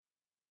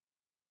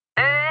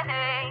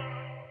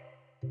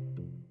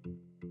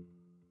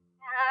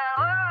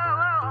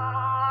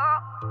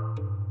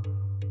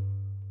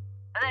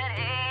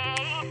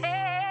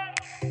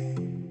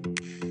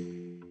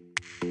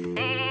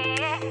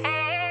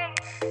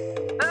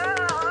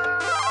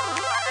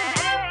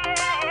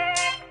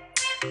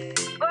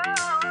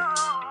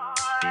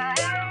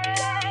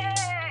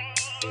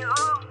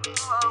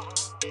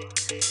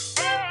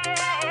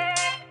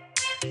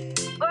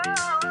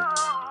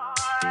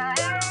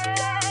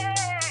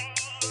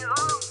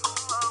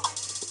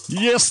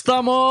Y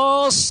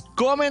estamos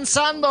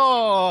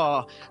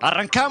comenzando.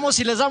 Arrancamos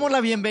y les damos la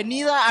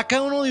bienvenida a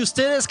cada uno de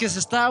ustedes que se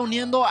está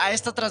uniendo a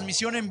esta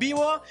transmisión en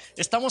vivo.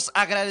 Estamos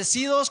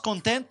agradecidos,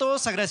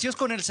 contentos, agradecidos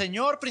con el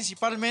Señor,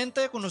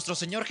 principalmente con nuestro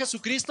Señor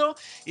Jesucristo,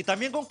 y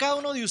también con cada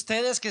uno de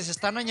ustedes que se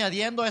están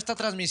añadiendo a esta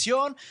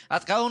transmisión, a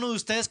cada uno de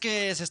ustedes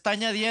que se está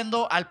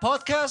añadiendo al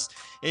podcast.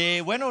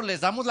 Bueno, les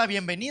damos la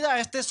bienvenida a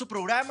este su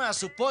programa,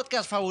 su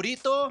podcast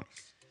favorito,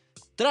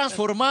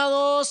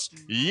 Transformados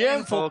y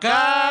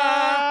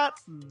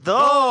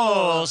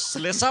Enfoca2.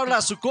 Les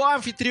habla su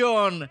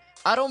coanfitrión,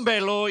 Aaron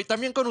Velo, y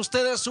también con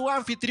ustedes su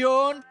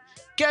anfitrión,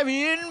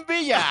 Kevin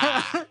Villa.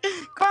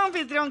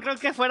 Coanfitrión, creo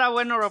que fuera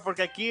bueno, bro,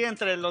 porque aquí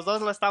entre los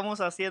dos lo estamos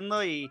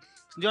haciendo y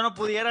yo no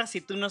pudiera si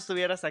tú no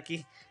estuvieras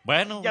aquí.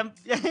 Bueno,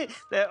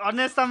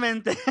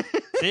 honestamente.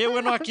 Sí,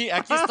 bueno, aquí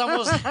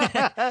estamos,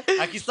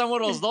 aquí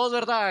estamos los dos,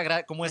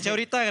 ¿verdad? Como decía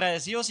ahorita,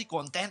 agradecidos y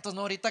contentos,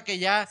 ¿no? Ahorita que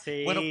ya,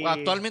 sí. Bueno,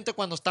 actualmente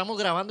cuando estamos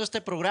grabando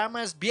este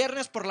programa es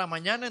viernes por la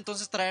mañana,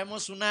 entonces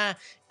traemos una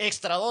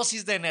extra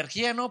dosis de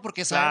energía, ¿no?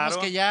 Porque sabemos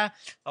que ya,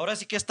 ahora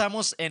sí que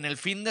estamos en el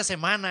fin de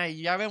semana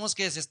y ya vemos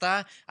que se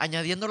está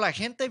añadiendo la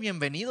gente.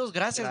 Bienvenidos,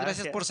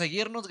 gracias por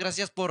seguirnos,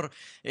 gracias por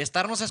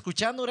estarnos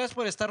escuchando, gracias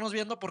por estarnos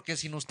viendo, porque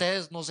sin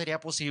ustedes no sería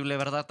posible,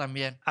 ¿verdad?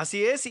 También.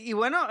 Así es, y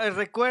bueno,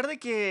 recuerde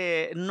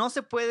que no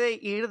se puede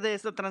ir de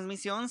esta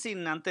transmisión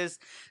sin antes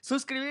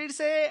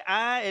suscribirse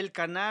a el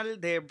canal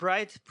de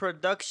Bright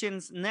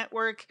Productions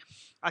Network,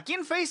 aquí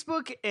en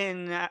Facebook,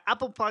 en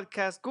Apple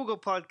Podcast, Google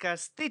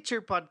Podcast,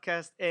 Stitcher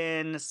Podcast,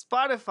 en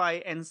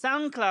Spotify, en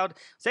SoundCloud. O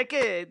sea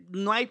que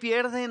no hay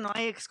pierde, no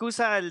hay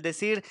excusa al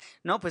decir,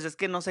 no, pues es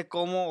que no sé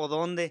cómo o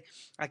dónde.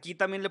 Aquí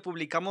también le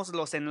publicamos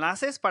los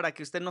enlaces para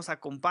que usted nos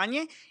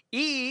acompañe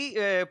y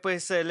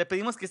le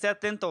pedimos que esté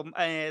atento.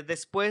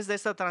 Después de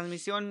esta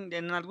transmisión,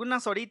 en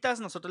algunas horitas,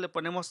 nosotros le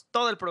ponemos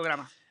todo el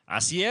programa.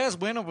 Así es,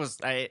 bueno, pues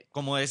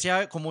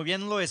como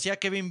bien lo decía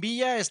Kevin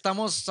Villa,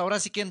 estamos ahora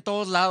sí que en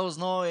todos lados,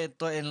 ¿no?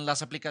 En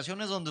las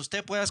aplicaciones donde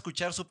usted pueda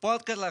escuchar su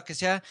podcast, la que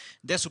sea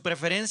de su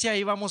preferencia,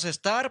 ahí vamos a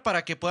estar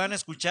para que puedan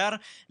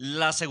escuchar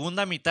la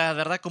segunda mitad,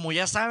 ¿verdad? Como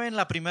ya saben,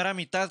 la primera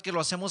mitad que lo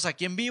hacemos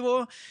aquí en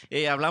vivo,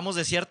 hablamos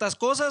de ciertas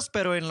cosas,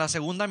 pero en la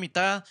segunda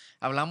mitad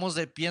hablamos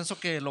pienso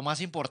que lo más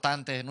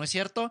importante, ¿no es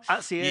cierto?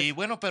 Así es. Y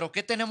bueno, pero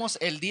 ¿qué tenemos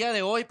el día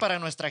de hoy para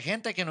nuestra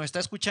gente que nos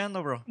está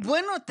escuchando, bro?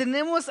 Bueno,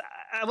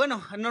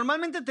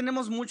 normalmente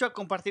tenemos mucho a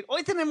compartir.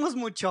 Hoy tenemos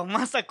mucho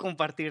más a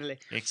compartirle.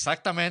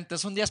 Exactamente,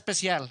 es un día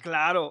especial.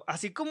 Claro,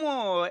 así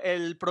como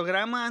el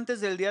programa antes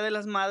del Día de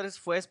las Madres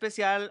fue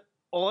especial,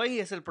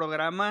 hoy es el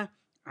programa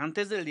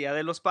antes del Día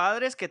de los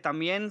Padres, que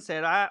también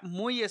será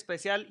muy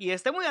especial. Y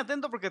esté muy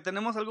atento porque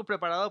tenemos algo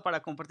preparado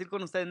para compartir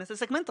con usted en este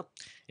segmento.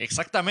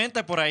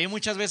 Exactamente, por ahí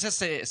muchas veces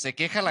se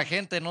queja la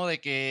gente, ¿no?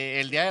 De que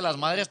el Día de las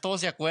Madres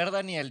todos se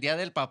acuerdan y el Día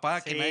del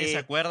Papá que nadie se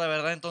acuerda,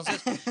 ¿verdad?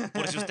 Entonces,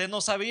 por si usted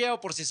no sabía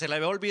o por si se le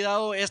había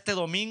olvidado, este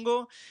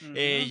domingo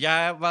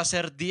ya va a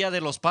ser Día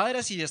de los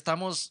Padres y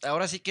estamos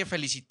ahora sí que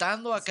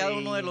felicitando a cada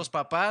uno de los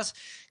papás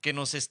que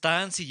nos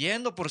están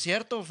siguiendo, por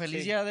cierto.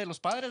 Feliz Día de los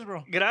Padres,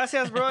 bro.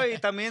 Gracias, bro, y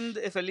también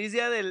feliz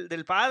Día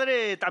del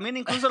Padre, también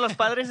incluso los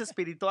padres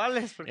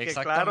espirituales, porque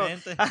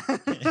exactamente. Claro.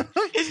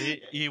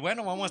 Sí, y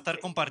bueno, vamos a estar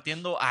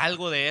compartiendo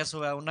algo de eso,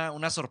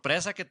 una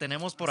sorpresa que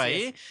tenemos por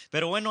ahí.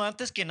 Pero bueno,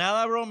 antes que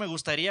nada, bro, me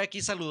gustaría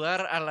aquí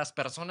saludar a las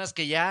personas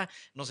que ya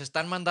nos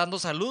están mandando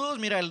saludos.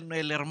 Mira,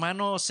 el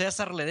hermano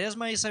César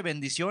Ledesma dice: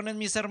 bendiciones,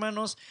 mis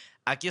hermanos.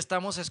 Aquí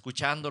estamos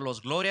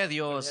escuchándolos. Gloria a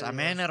Dios. Gloria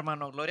Amén, a Dios.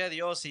 Hermano. Gloria a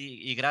Dios.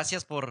 Y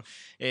gracias por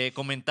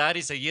comentar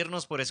y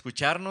seguirnos, por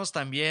escúcharnos.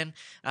 También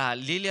a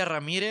Lilia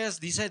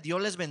Ramírez dice: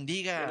 Dios les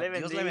bendiga.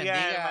 Dios le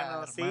bendiga,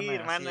 hermano. Sí,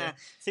 hermana.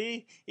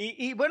 Sí.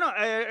 Y bueno,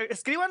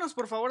 escríbanos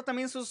por favor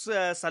también sus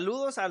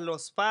saludos a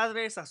los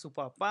padres, a su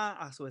papá,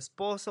 a su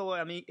esposo,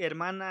 a mi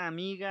hermana,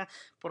 amiga.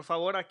 Por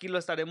favor, aquí lo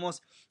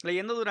estaremos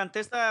leyendo durante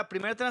esta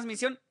primera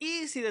transmisión.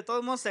 Y si de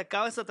todos modos se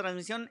acaba esta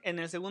transmisión, en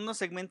el segundo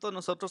segmento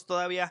nosotros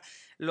todavía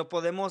lo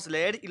podemos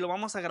leer y lo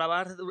vamos a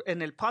grabar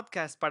en el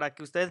podcast para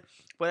que usted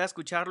pueda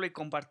escucharlo y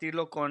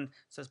compartirlo con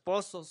su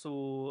esposo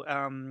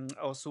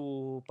o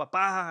su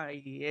papá.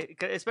 Y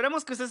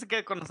esperemos que usted se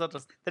quede con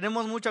nosotros.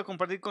 Tenemos mucho a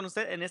compartir con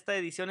usted en esta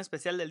edición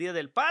especial del Día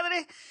del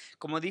Padre.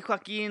 Como dijo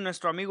aquí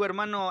nuestro amigo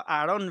hermano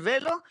Aaron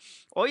Velo,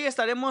 hoy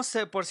estaremos,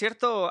 por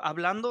cierto,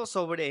 hablando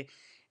sobre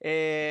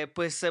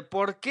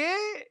 ¿por qué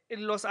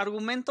los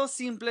argumentos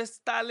simples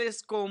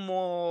tales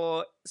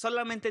como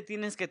solamente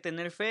tienes que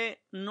tener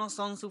fe no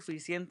son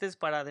suficientes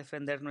para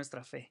defender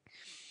nuestra fe?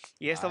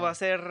 Y esto va a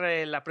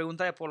ser la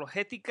pregunta de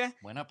apologética.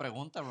 Buena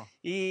pregunta, bro.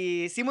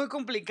 Y sí, muy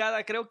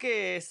complicada. Creo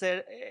que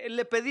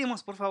le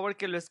pedimos, por favor,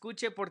 que lo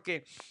escuche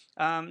porque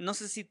no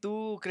sé si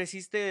tú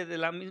creciste de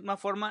la misma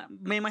forma.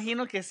 Me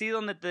imagino que sí,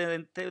 donde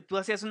tú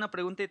hacías una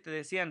pregunta y te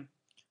decían: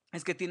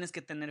 es que tienes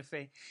que tener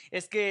fe.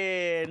 Es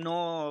que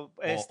no...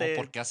 O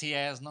porque así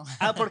es, ¿no?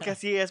 Porque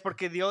así es,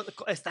 porque Dios...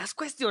 ¿Estás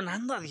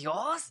cuestionando a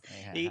Dios?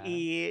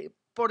 Y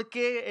por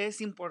qué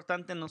es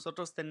importante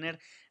nosotros tener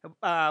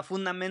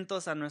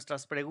fundamentos a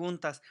nuestras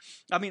preguntas.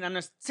 A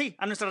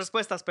nuestras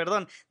respuestas,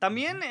 perdón.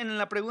 También en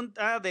la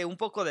pregunta de un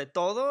poco de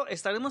todo,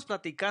 estaremos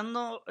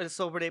platicando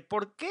sobre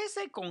por qué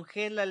se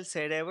congela el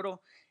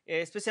cerebro,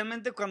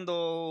 especialmente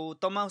cuando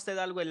toma usted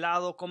algo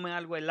helado, come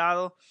algo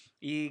helado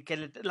y que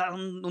le da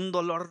un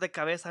dolor de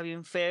cabeza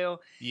bien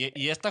feo.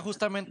 Y esta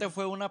justamente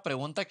fue una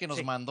pregunta que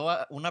nos mandó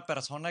a una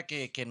persona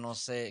que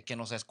nos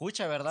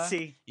escucha, ¿verdad?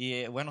 Sí.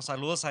 Y bueno,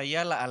 saludos ahí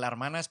a la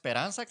hermana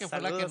Esperanza, que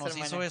fue la que nos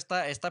hizo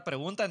esta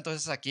pregunta.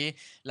 Entonces aquí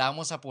la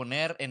vamos a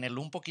poner en el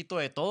un poquito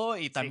de todo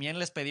y también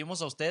les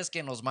pedimos a ustedes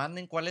que nos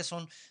manden cuáles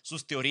son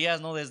sus teorías,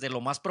 ¿no? Desde lo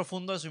más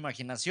profundo de su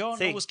imaginación,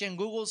 no busquen en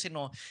Google,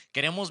 sino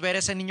queremos ver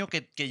ese niño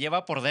que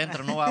lleva por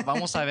dentro, ¿no?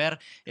 Vamos a ver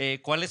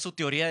cuál es su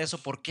teoría de eso,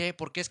 ¿por qué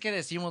es que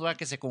decimos, ¿verdad?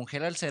 Que se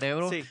congela el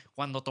cerebro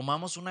cuando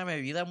tomamos una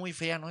bebida muy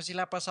fría? No sé si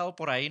le ha pasado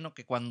por ahí, ¿no?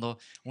 Que cuando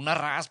una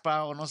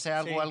raspa o no sé,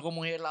 algo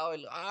muy helado,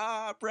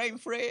 brain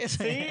freeze.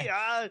 Sí,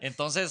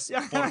 Entonces,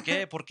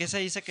 ¿por qué se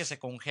dice que se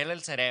congela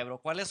el cerebro?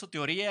 ¿Cuál es su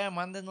teoría?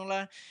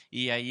 Mándenosla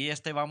y ahí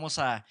vamos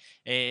a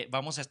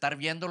estar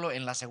viéndolo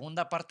en la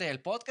segunda parte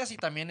del podcast y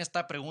también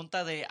esta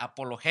pregunta de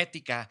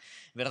apologética,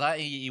 ¿verdad?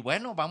 Y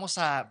bueno, vamos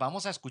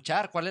a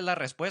escuchar cuál es la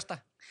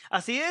respuesta.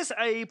 Así es,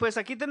 y pues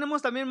aquí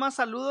tenemos también más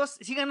saludos.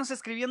 Síganos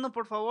escribiendo,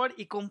 por favor,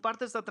 y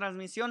comparte esta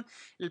transmisión.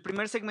 El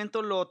primer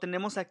segmento lo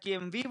tenemos aquí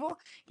en vivo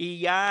y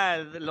ya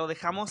lo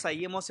dejamos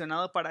ahí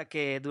emocionado para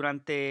que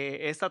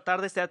durante esta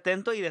tarde esté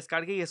atento y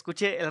descargue y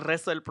escuche el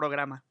resto del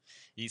programa.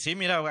 Y sí,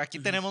 mira, aquí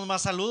tenemos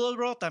más saludos,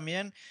 bro,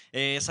 también.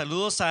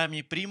 Saludos a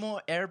mi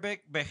primo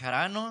Herbert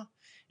Bejarano.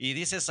 Y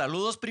dice,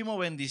 saludos, primo,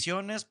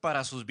 bendiciones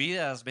para sus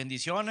vidas.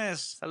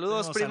 Bendiciones.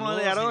 Saludos, primo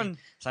de Aarón.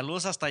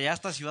 Saludos hasta allá,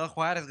 hasta Ciudad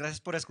Juárez.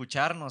 Gracias por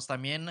escucharnos.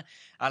 También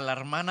a la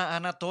hermana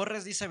Ana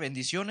Torres dice,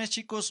 bendiciones,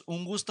 chicos.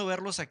 Un gusto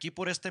verlos aquí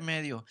por este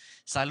medio.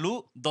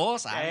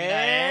 Saludos.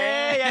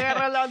 Ya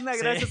agarró la onda.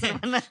 Gracias,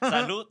 hermana.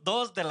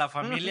 Saludos de la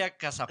familia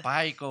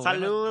Casapaico.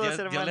 Saludos, bueno,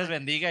 hermana. Dios les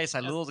bendiga y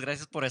saludos.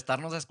 Gracias por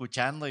estarnos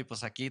escuchando. Y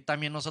pues aquí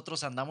también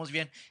nosotros andamos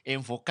bien.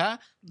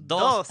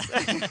 Enfoca2.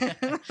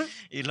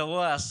 Y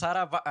luego a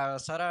Sara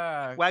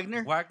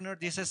Wagner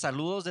dice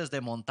saludos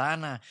desde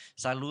Montana,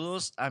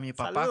 saludos a mi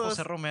papá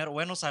José Romero,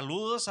 bueno,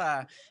 saludos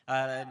a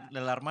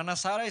la hermana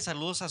Sara y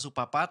saludos a su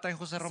papá también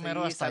José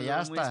Romero, hasta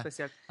allá,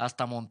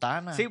 hasta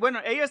Montana. Sí,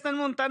 bueno, ella está en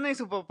Montana y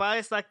su papá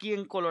está aquí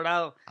en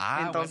Colorado.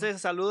 Entonces,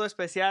 saludo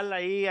especial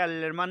ahí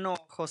al hermano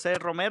José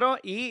Romero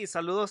y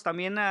saludos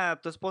también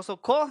a tu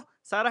esposo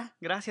Sara,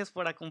 gracias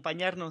por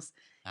acompañarnos.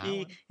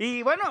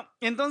 Y bueno,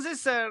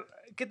 entonces,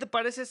 ¿qué te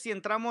parece si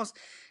entramos?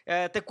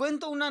 Te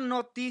cuento una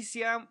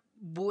noticia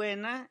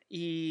buena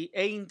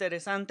e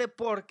interesante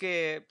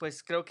porque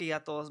pues creo que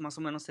ya todos más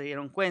o menos se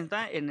dieron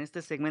cuenta en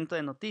este segmento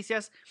de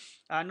noticias.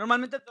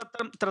 Normalmente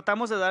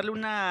tratamos de darle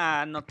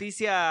una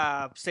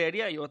noticia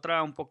seria y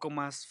otra un poco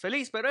más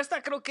feliz, pero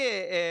esta creo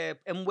que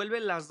envuelve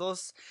los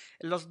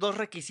dos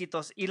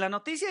requisitos. Y la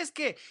noticia es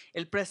que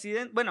el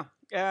presidente,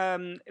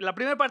 la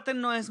primera parte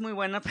no es muy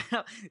buena,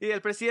 pero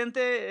el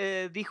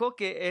presidente dijo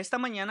que esta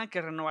mañana que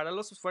renovará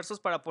los esfuerzos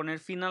para poner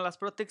fin a las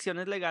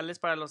protecciones legales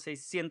para los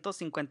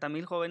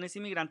 650,000 jóvenes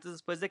inmigrantes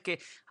después de que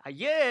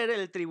ayer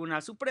el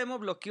Tribunal Supremo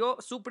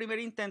bloqueó su primer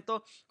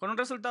intento con un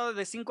resultado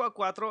de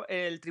 5-4.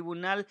 El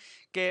tribunal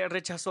que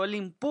rechazó el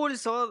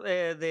impulso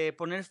de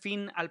poner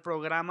fin al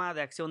programa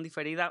de acción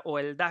diferida o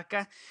el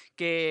DACA,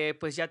 que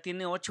pues ya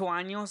tiene 8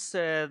 años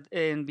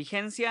en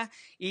vigencia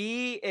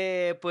y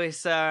que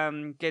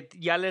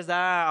ya les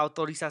da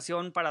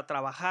autorización para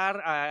trabajar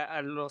a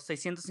los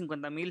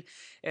 650,000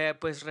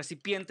 pues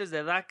recipientes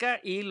de DACA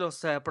y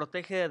los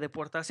protege de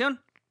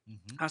deportación.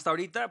 Hasta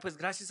ahorita, pues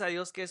gracias a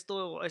Dios que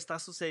esto está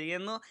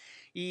sucediendo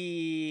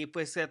y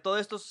pues todo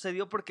esto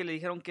sucedió porque le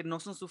dijeron que no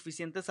son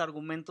suficientes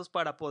argumentos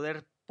para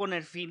poder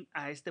poner fin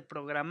a este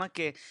programa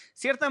que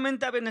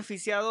ciertamente ha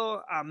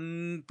beneficiado a,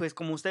 pues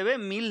como usted ve,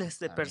 miles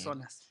de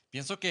personas.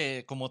 Pienso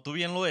que, como tú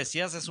bien lo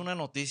decías, es una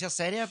noticia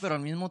seria, pero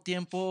al mismo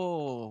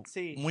tiempo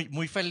muy,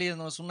 muy feliz,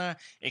 ¿no? Es una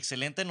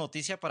excelente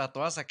noticia para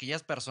todas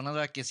aquellas personas,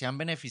 ¿verdad?, que se han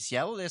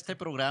beneficiado de este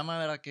programa,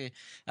 ¿verdad? Que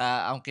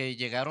aunque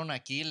llegaron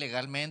aquí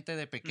legalmente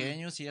de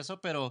pequeños y eso,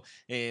 pero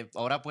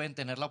ahora pueden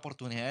tener la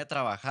oportunidad de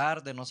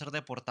trabajar, de no ser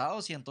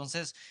deportados y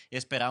entonces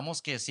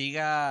esperamos que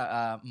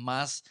siga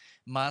más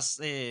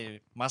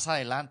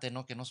adelante,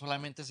 ¿no? Que no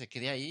solamente se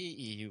quede ahí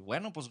y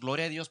bueno, pues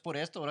gloria a Dios por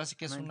esto. Ahora sí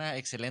que es una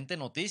excelente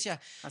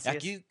noticia.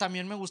 Aquí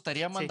también me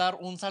gustaría mandar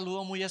un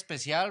saludo muy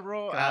especial,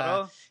 bro.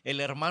 Claro. A el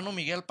hermano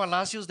Miguel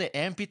Palacios de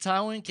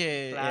Enfoca2,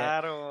 que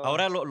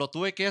ahora lo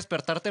tuve que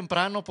despertar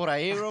temprano por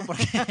ahí, bro,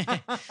 porque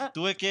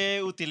tuve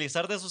que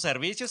utilizar de sus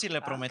servicios y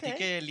le prometí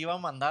que le iba a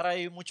mandar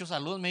ahí muchos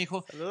saludos. Me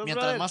dijo,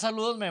 mientras más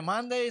saludos me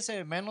mande,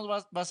 dice, menos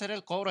va a ser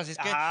el cobro. Así es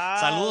que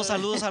saludos.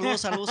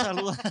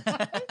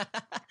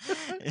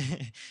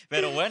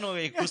 Pero bueno,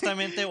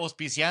 justamente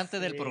auspiciante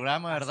del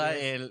programa, ¿verdad?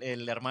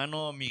 El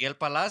hermano Miguel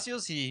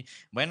Palacios. Y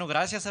bueno,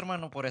 gracias,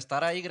 hermano, por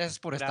estar ahí. Gracias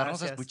por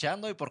estarnos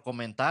escuchando y por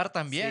comentar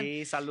también.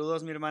 Sí,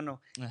 saludos, mi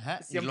hermano.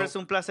 Siempre es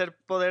un placer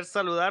poder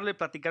saludarle y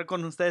platicar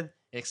con usted.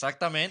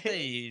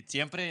 Exactamente, y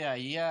siempre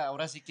ahí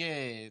ahora sí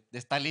que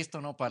está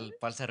listo, ¿no? Para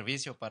el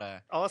servicio,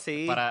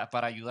 Sí.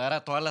 para ayudar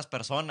a todas las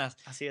personas.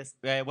 Así es.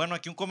 Bueno,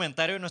 aquí un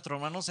comentario de nuestro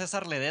hermano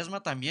César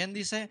Ledesma también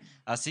dice,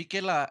 así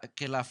que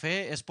la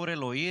fe es por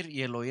el oír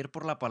y el oír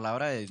por la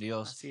palabra de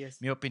Dios. Así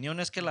es. Mi opinión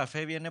es que la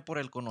fe viene por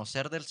el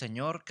conocer del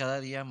Señor cada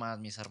día más,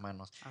 mis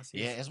hermanos. Así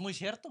Y es. es muy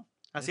cierto.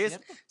 Así es,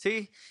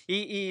 sí.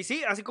 Y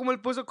sí, así como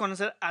él puso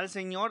conocer al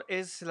Señor,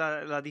 es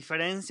la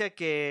diferencia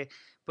que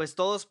pues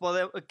todos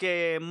podemos,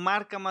 que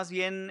marca más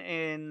bien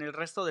en el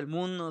resto del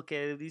mundo,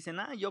 que dicen,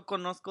 yo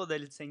conozco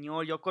del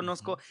Señor, yo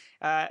conozco,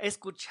 he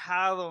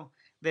escuchado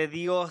de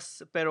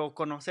Dios, pero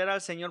conocer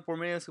al Señor por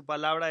medio de su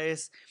palabra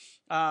es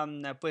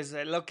pues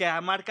lo que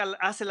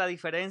hace la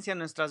diferencia en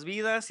nuestras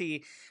vidas.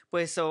 Y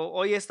pues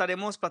hoy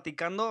estaremos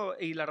platicando,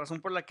 y la razón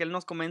por la que él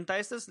nos comenta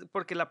esto es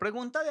porque la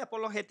pregunta de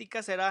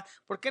apologética será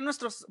 ¿por qué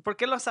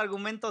los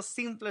argumentos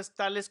simples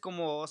tales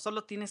como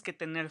solo tienes que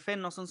tener fe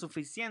no son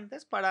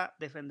suficientes para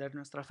defender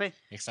nuestra fe?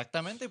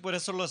 Exactamente, y por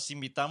eso los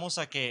invitamos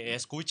a que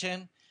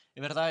escuchen,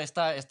 ¿verdad?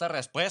 Esta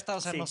respuesta,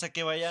 o sea, no Sí. sé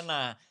que vayan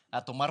a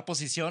tomar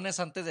posiciones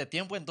antes de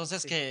tiempo,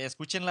 entonces Sí. que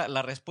escuchen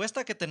la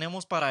respuesta que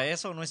tenemos para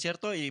eso, ¿no es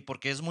cierto? Y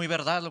porque es muy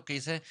verdad lo que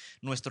dice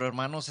nuestro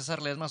hermano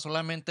César Ledesma,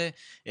 solamente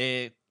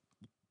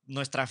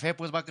nuestra fe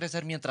pues va a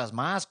crecer mientras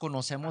más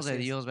conocemos Así de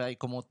es. Dios, ¿verdad? Y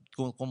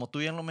como tú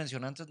bien lo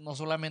mencionaste, no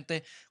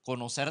solamente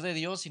conocer de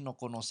Dios, sino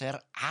conocer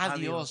a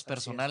Dios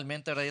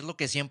personalmente, ¿verdad? Y es lo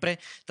que siempre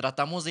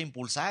tratamos de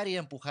impulsar y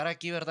empujar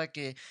aquí, ¿verdad?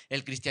 Que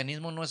el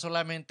cristianismo no es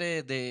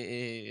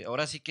solamente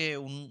ahora sí que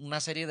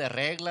una serie de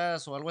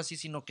reglas o algo así,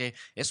 sino que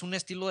es un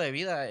estilo de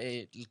vida.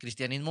 El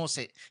cristianismo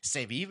se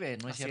vive,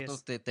 ¿no es Así cierto?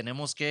 es.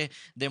 Tenemos que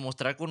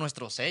demostrar con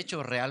nuestros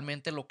hechos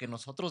realmente lo que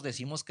nosotros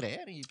decimos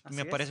creer, y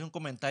me parece un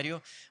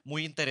comentario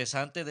muy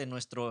interesante de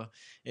nuestro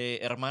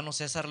hermano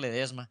César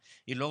Ledesma.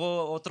 Y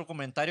luego otro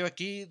comentario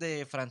aquí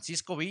de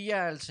Francisco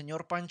Villa, el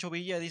señor Pancho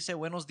Villa dice: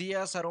 buenos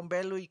días, Aarón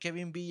Velo y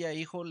Kevin Villa,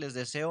 hijo, les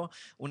deseo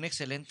un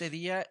excelente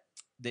día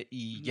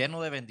y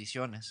lleno de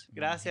bendiciones.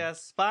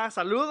 Gracias, pa.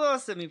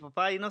 Saludos. Mi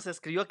papá ahí nos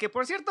escribió que,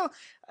 por cierto,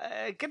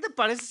 ¿qué te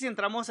parece si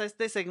entramos a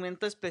este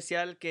segmento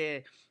especial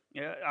que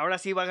ahora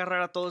sí va a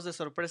agarrar a todos de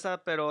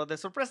sorpresa, pero de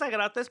sorpresa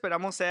grata,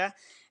 esperamos sea,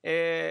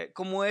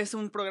 como es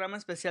un programa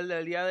especial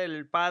del Día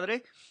del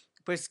Padre?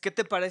 Pues, ¿qué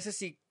te parece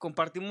si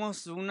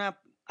compartimos una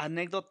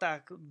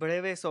anécdota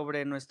breve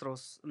sobre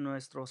nuestros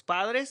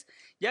padres,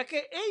 ya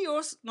que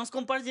ellos nos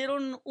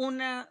compartieron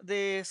una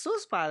de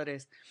sus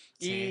padres?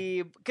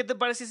 Sí. ¿Y qué te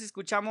parece si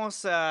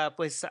escuchamos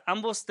pues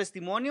ambos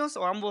testimonios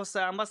o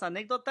ambas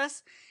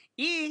anécdotas?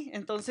 Y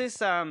entonces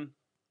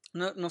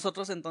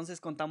nosotros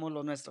entonces contamos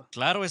lo nuestro.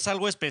 Claro, es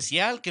algo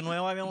especial que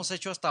no habíamos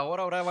hecho hasta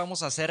ahora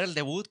vamos a hacer el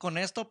debut con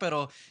esto,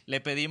 pero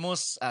le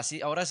pedimos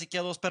ahora sí que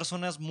a dos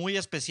personas muy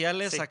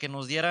especiales a que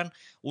nos dieran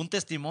un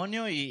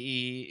testimonio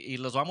y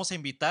los vamos a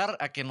invitar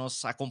a que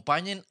nos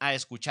acompañen a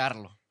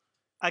escucharlo.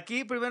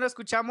 Aquí primero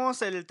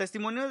escuchamos el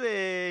testimonio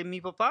de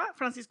mi papá,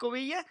 Francisco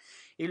Villa,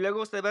 y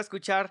luego usted va a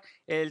escuchar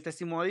el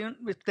testimonio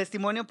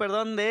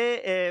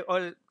de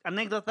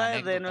anécdota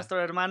de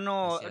nuestro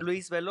hermano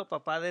Luis Velo,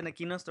 papá de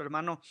aquí nuestro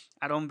hermano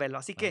Aarón Velo.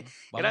 Así que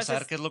vamos a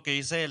ver qué es lo que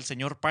dice el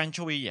señor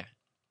Pancho Villa.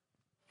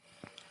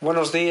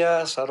 Buenos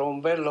días,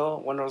 Aarón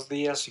Velo. Buenos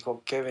días,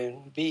 hijo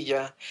Kevin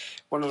Villa.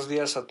 Buenos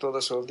días a toda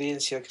su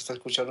audiencia que está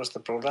escuchando este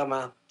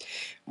programa.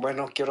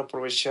 Bueno, quiero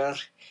aprovechar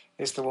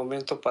este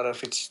momento para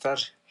felicitar.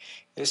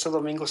 Este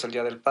domingo es el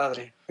Día del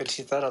Padre.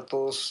 Felicitar a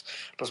todos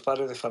los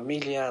padres de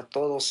familia, a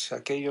todos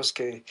aquellos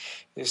que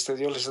Dios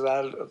les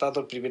ha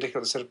dado el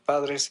privilegio de ser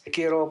padres.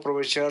 Quiero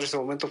aprovechar este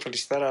momento para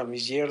felicitar a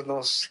mis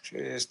yernos,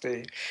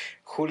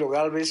 Julio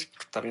Galvez,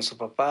 también su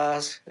papá,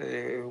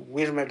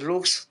 Wilmer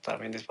Lux,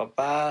 también es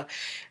papá.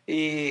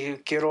 Y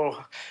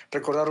quiero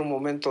recordar un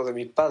momento de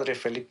mi padre,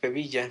 Felipe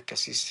Villa, que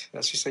así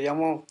se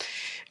llamó.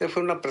 Él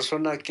fue una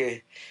persona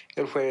que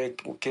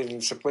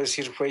se puede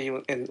decir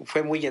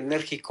fue muy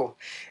enérgico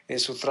en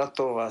su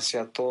trato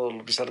hacia todos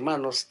mis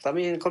hermanos,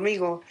 también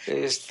conmigo.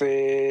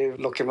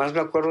 Lo que más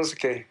me acuerdo es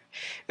que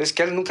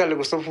a él nunca le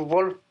gustó el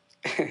fútbol.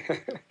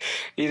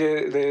 Y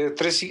de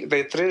tres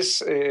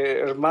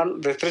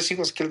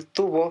hijos que él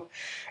tuvo,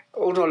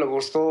 uno le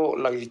gustó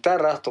la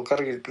guitarra,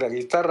 tocar la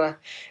guitarra,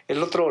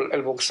 el otro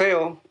el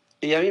boxeo,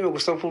 y a mí me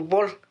gustó el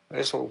fútbol,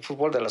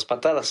 fútbol de las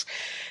patadas.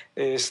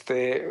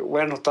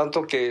 Bueno,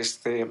 tanto que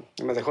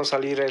me dejó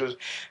salir. Él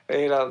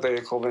era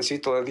de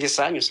jovencito, de 10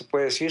 años se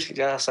puede decir,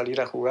 ya salir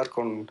a jugar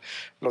con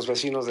los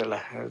vecinos de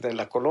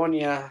la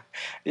colonia,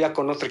 ya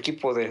con otro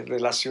equipo de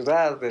la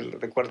ciudad,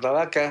 de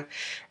Cuernavaca,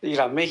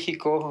 ir a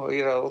México,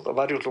 ir a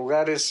varios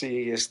lugares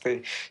y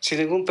sin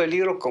ningún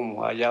peligro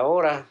como hay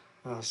ahora.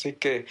 Así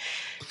que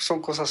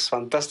son cosas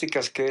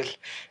fantásticas que él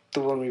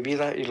tuvo en mi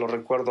vida y lo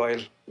recuerdo a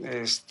él.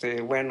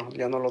 Bueno,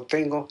 ya no lo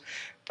tengo,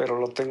 pero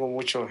lo tengo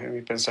mucho en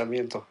mi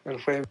pensamiento. Él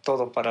fue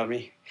todo para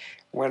mí.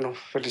 Bueno,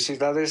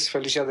 felicidades,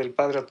 felicidad del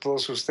Padre a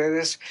todos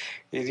ustedes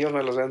y Dios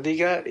me los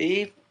bendiga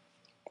y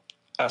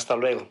hasta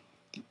luego.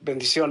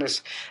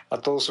 Bendiciones a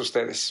todos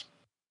ustedes.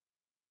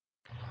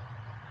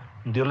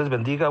 Dios les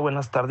bendiga,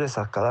 buenas tardes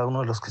a cada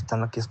uno de los que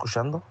están aquí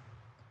escuchando.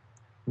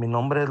 Mi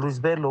nombre es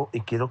Luis Velo y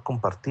quiero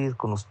compartir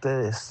con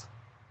ustedes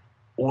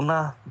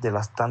una de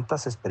las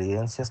tantas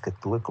experiencias que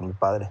tuve con mi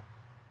padre,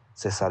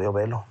 Cesario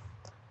Velo.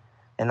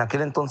 En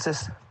aquel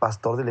entonces,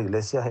 pastor de la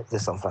iglesia de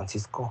San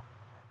Francisco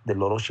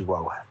del Oro,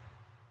 Chihuahua.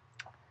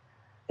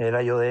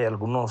 Era yo de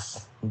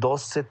algunos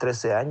 12,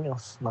 13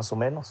 años, más o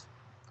menos.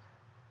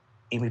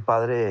 Y mi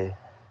padre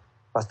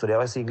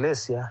pastoreaba esa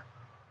iglesia.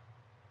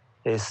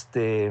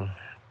 Esta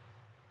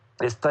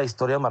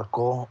historia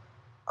marcó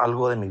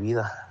algo de mi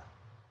vida.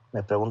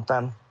 Me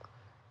preguntan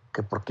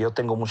que por qué yo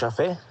tengo mucha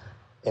fe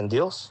en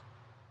Dios.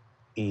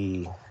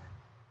 Y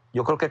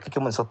yo creo que aquí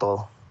comenzó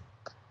todo.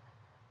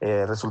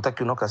 Resulta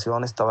que una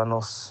ocasión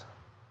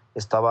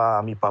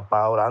estaba mi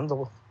papá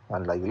orando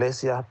en la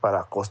iglesia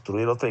para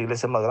construir otra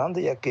iglesia más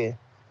grande, ya que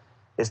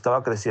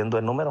estaba creciendo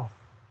en número.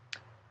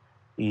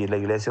 Y la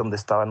iglesia donde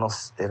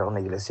estábamos era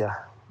una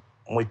iglesia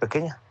muy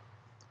pequeña.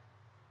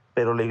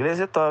 Pero la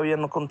iglesia todavía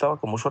no contaba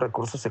con muchos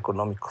recursos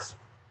económicos.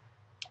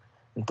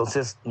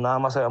 Entonces nada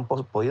más habían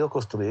podido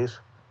construir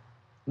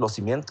los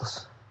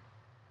cimientos.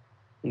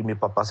 Y mi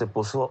papá se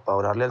puso a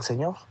orarle al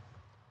Señor.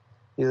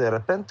 Y de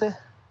repente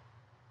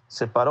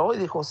se paró y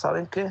dijo,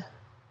 ¿saben qué?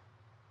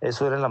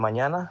 Eso era en la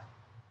mañana.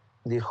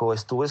 Dijo,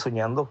 estuve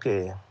soñando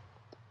que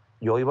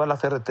yo iba a la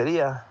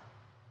ferretería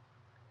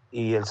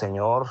y el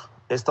Señor,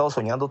 he estado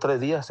soñando 3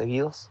 días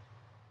seguidos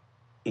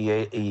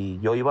y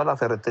yo iba a la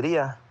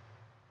ferretería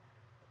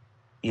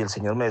y el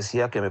Señor me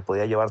decía que me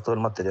podía llevar todo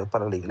el material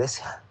para la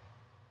iglesia.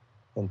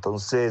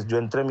 Entonces yo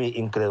entre mi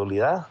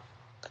incredulidad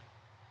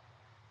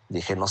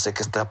dije, no sé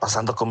qué está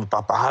pasando con mi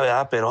papá,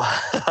 ¿verdad? Pero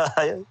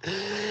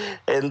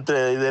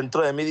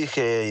dentro de mí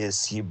dije,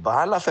 si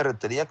va a la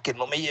ferretería, que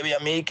no me lleve a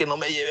mí, que no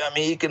me lleve a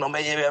mí, que no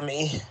me lleve a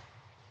mí.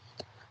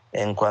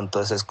 En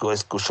cuanto se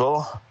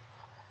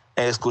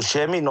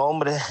escuché mi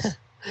nombre,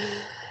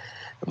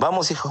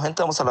 vamos, hijo,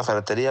 vente, vamos a la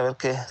ferretería a ver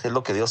qué es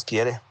lo que Dios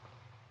quiere.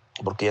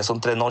 Porque ya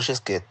son 3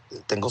 noches que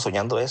tengo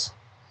soñando eso.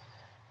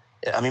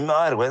 A mí me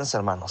daba vergüenza,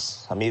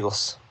 hermanos,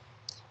 amigos.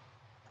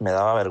 Me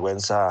daba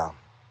vergüenza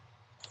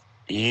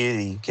ir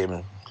y que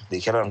me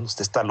dijeran,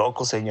 usted está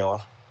loco, señor.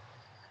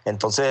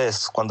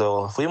 Entonces,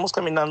 cuando fuimos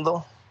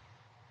caminando,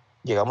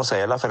 llegamos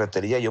allá a la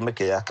ferretería, yo me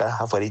quedé acá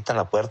afuerita en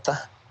la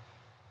puerta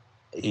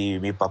y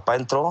mi papá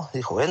entró,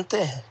 dijo,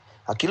 vente,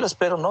 aquí lo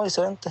espero, ¿no?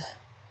 Dice, vente.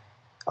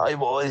 Ahí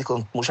voy,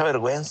 con mucha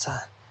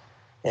vergüenza.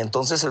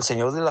 Entonces el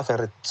señor de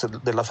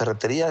la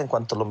ferretería, en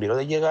cuanto lo miró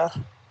de llegar,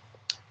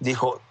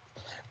 dijo,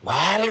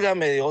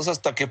 válgame Dios,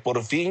 hasta que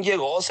por fin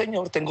llegó,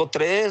 señor. Tengo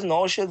 3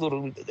 noches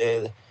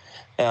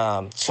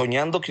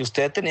soñando que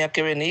usted tenía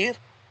que venir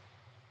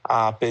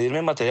a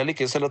pedirme material y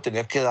que yo se lo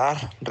tenía que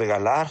dar,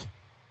 regalar,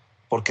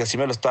 porque así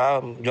me lo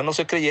estaba. Yo no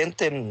soy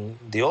creyente en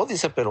Dios,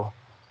 dice, pero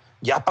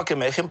ya para que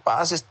me deje en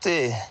paz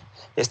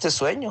este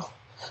sueño.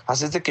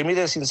 Así es de que,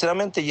 mire,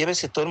 sinceramente,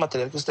 llévese todo el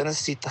material que usted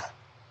necesita.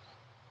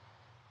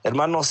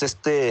 Hermanos,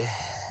 se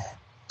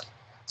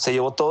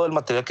llevó todo el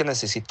material que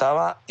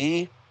necesitaba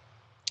y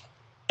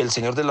el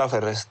señor de la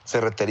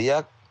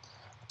ferretería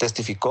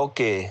testificó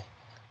que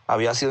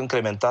había sido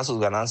incrementadas sus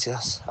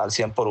ganancias al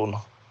 100 por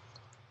 1.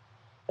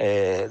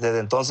 Desde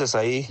entonces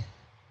ahí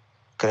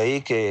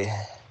creí que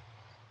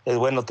es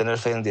bueno tener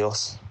fe en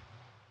Dios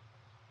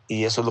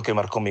y eso es lo que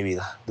marcó mi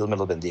vida. Dios me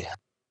los bendiga.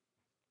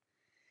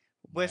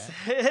 Pues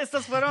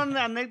estas fueron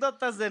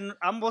anécdotas de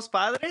ambos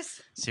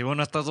padres. Sí,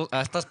 bueno,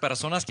 a estas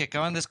personas que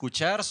acaban de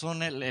escuchar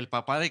son el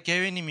papá de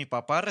Kevin y mi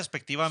papá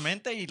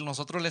respectivamente, y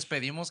nosotros les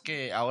pedimos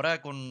que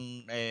ahora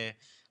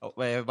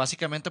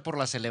básicamente por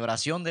la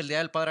celebración del Día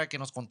del Padre, que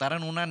nos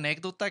contaran una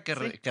anécdota que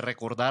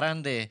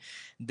recordaran de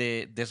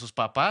sus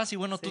papás. Y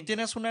bueno, sí. Tú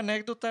tienes una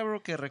anécdota,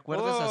 bro, que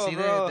recuerdes así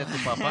de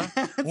tu papá.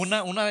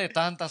 Una de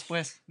tantas,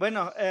 pues.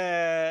 Bueno,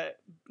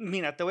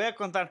 mira, te voy a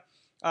contar.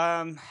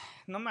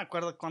 No me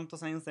acuerdo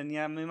cuántos años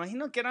tenía. Me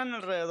imagino que eran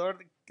alrededor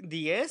de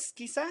 10,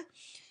 quizá.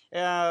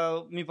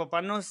 Mi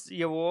papá nos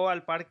llevó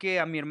al parque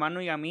a mi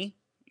hermano y a mí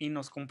y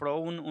nos compró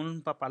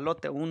un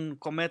papalote, un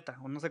cometa,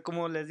 o no sé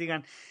cómo les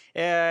digan.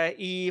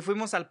 Y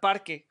fuimos al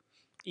parque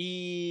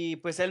y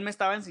pues él me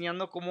estaba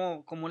enseñando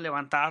cómo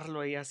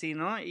levantarlo y así,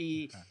 ¿no?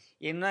 Y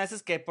en una de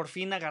esas que por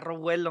fin agarró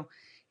vuelo.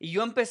 Y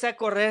yo empecé a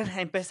correr,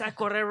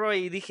 bro,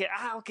 y dije,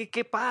 ok,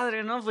 qué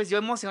padre, ¿no? Pues yo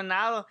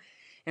emocionado.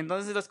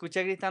 Entonces lo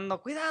escuché gritando,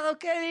 cuidado,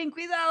 Kevin,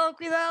 cuidado.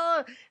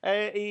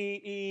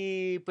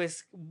 Y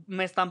pues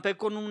me estampé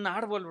con un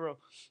árbol, bro.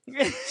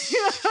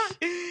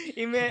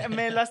 Y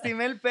me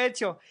lastimé el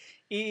pecho.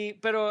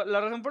 Pero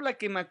la razón por la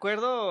que me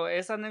acuerdo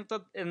esa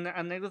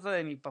anécdota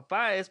de mi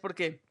papá es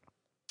porque,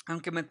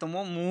 aunque me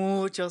tomó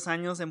muchos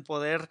años en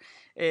poder,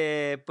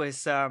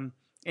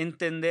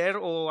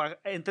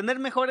 entender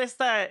mejor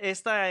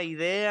esta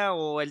idea,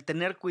 o el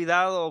tener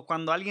cuidado, o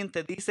cuando alguien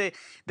te dice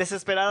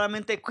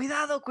desesperadamente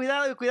cuidado,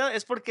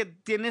 es porque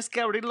tienes que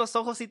abrir los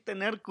ojos y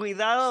tener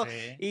cuidado.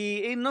 Sí.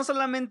 Y no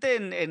solamente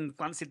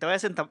si te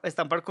vayas a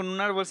estampar con un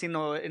árbol,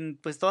 sino en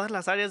pues todas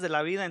las áreas de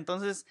la vida.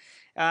 Entonces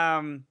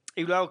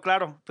y luego,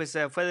 claro, pues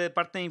fue de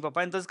parte de mi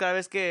papá. Entonces cada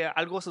vez que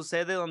algo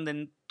sucede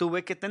donde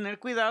tuve que tener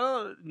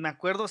cuidado. Me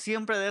acuerdo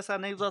siempre de esa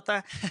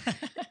anécdota.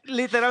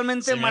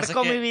 Literalmente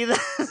marcó mi vida.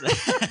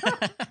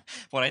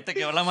 Por ahí te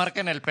quedó la marca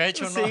en el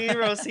pecho, ¿no? Sí,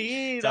 bro,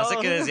 sí. Se hace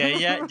que desde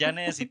ahí ya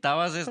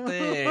necesitabas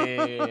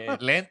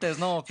lentes,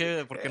 ¿no? ¿O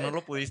qué? Porque no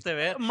lo pudiste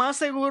ver. Más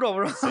seguro,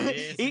 bro.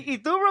 Sí. ¿Y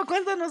tú, bro?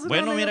 Cuéntanos una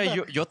Bueno, anécdota.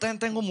 mira, yo también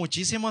tengo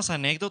muchísimas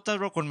anécdotas,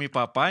 bro, con mi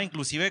papá.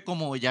 Inclusive,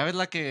 como ya ves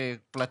la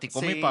que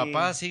platicó mi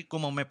papá, así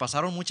como me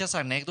pasaron muchas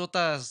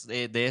anécdotas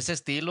de ese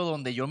estilo,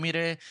 donde yo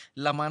miré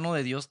la mano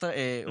de Dios,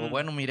 o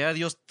bueno, miré a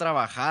Dios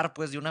trabajar,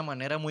 pues, de una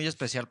manera muy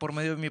especial por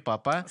medio de mi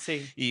papá.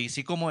 Sí. Y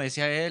sí, como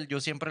decía él, yo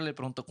siempre le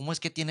pregunto, ¿cómo es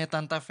que tiene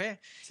tanta fe?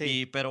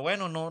 Sí. Pero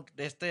bueno, no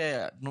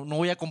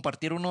voy a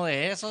compartir uno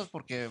de esos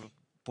porque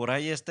por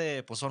ahí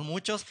pues son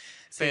muchos,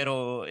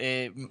 pero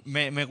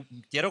me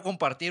quiero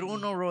compartir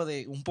uno, bro,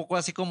 de un poco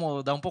así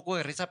como da un poco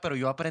de risa, pero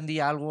yo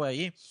aprendí algo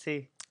ahí.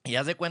 Sí. Y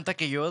haz de cuenta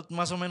que yo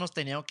más o menos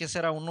tenía que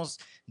ser a unos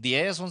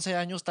 10, 11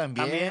 años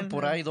también,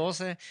 por ahí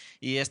 12,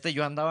 y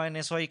yo andaba en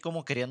eso ahí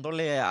como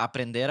queriéndole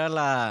aprender a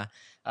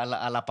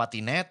la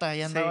patineta,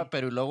 ahí andaba,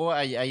 pero luego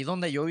ahí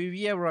donde yo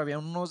vivía, bro, había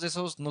unos de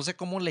esos, no sé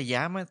cómo le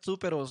llaman tú,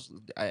 pero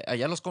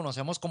allá los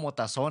conocemos como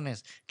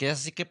tazones, que es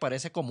así que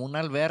parece como una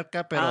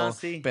alberca, pero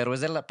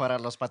es para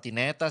los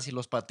patinetas y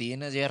los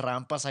patines y hay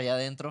rampas allá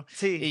adentro.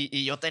 Sí.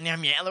 Y yo tenía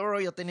miedo, bro,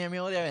 yo tenía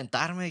miedo de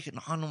aventarme, dije,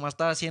 no, nomás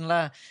estaba así en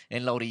la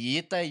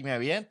orillita y me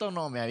aviento,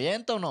 no.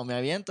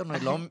 Y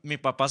luego mi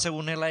papá,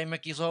 según él, ahí me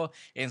quiso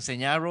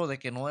enseñar, bro, de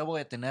que no debo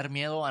de tener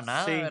miedo a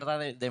nada, ¿verdad?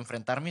 De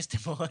enfrentar mis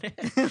temores.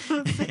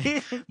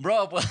 Sí.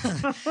 Bro, pues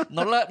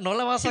no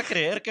la vas a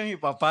creer que mi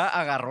papá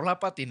agarró la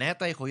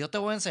patineta, dijo, yo te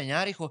voy a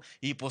enseñar, hijo.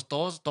 Y pues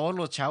todos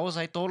los chavos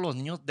ahí, todos los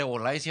niños de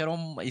volá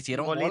hicieron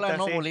bolita, bola,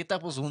 ¿no? Sí. Bolita,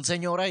 pues un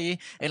señor ahí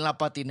en la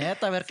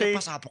patineta, a ver qué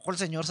pasa, ¿a poco el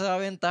señor se va a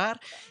aventar?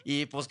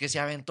 Y pues que se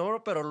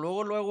aventó, pero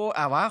luego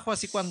abajo,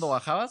 así cuando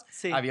bajabas,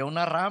 había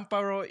una rampa,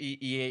 bro,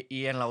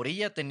 y en la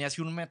orilla tenía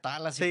así un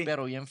metal, así,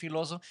 pero bien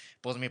filoso.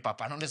 Pues mi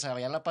papá no le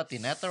sabía la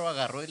patineta, lo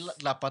agarró y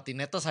la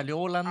patineta salió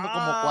volando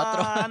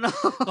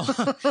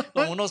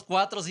como unos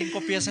 4 o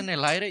 5 pies en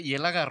el aire y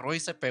él agarró y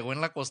se pegó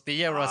en la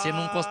costilla, bro, así en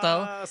un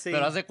costado,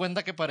 pero haz de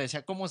cuenta que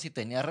parecía como si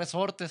tenía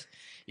resortes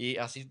y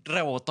así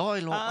rebotó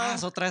y luego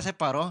otra vez se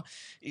paró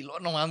y luego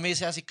nomás me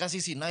dice así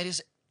casi sin aire,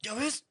 dice, ¿ya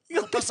ves?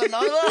 No pasa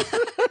nada.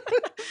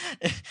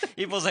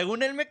 Y pues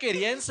según él me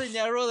quería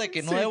enseñar, bro, de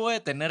que no debo de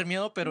tener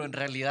miedo, pero en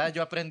realidad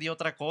yo aprendí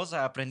otra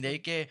cosa. Aprendí ahí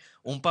que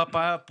un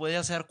papá puede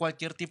hacer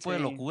cualquier tipo de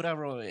locura,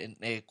 bro,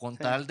 con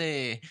tal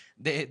de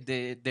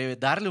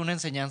darle una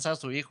enseñanza a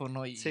su hijo,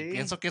 ¿no? Y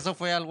pienso que eso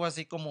fue algo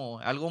así como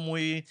algo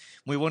muy,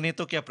 muy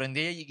bonito que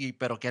aprendí,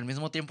 pero que al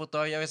mismo tiempo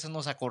todavía a veces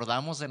nos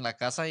acordamos en la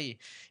casa y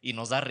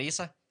nos da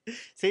risa.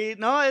 Sí,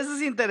 no, eso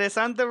es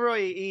interesante, bro,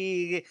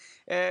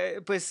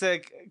 pues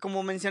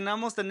como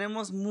mencionamos,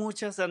 tenemos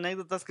muchas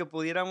anécdotas que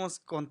pudiéramos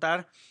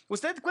contar.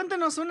 Usted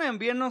cuéntenos una,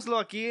 envíenoslo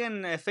aquí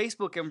en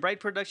Facebook, en Bright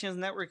Productions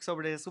Network,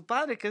 sobre su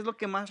padre, qué es lo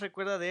que más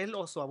recuerda de él,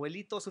 o su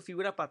abuelito, su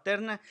figura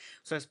paterna,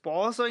 su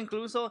esposo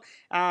incluso.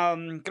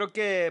 Creo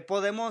que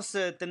podemos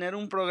tener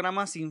un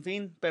programa sin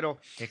fin, pero...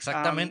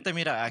 Exactamente,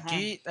 mira,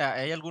 aquí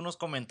hay algunos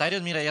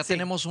comentarios, mira, ya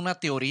tenemos una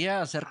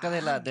teoría acerca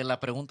de la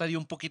pregunta de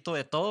un poquito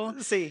de todo.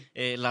 Sí.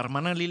 La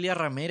hermana Lilia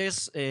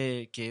Ramírez,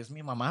 que es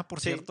mi mamá, por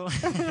cierto,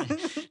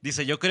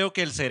 dice, yo creo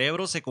que el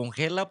cerebro se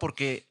congela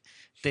porque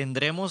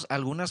tendremos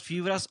algunas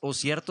fibras o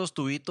ciertos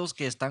tubitos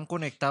que están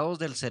conectados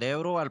del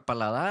cerebro al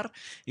paladar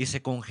y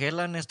se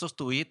congelan estos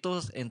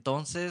tubitos,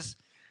 entonces...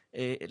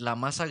 la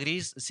masa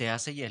gris se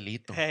hace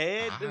hielito.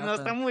 No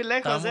está muy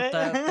lejos,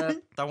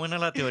 Está buena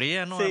la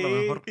teoría, ¿no? Sí. A lo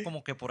mejor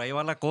como que por ahí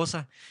va la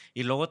cosa.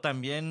 Y luego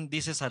también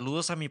dice,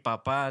 saludos a mi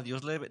papá,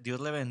 Dios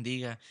le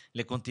bendiga,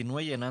 le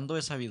continúe llenando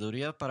de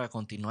sabiduría para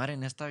continuar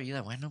en esta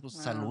vida. Bueno, pues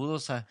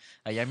saludos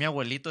allá a mi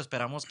abuelito,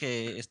 esperamos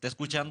que esté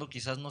escuchando,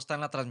 quizás no está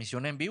en la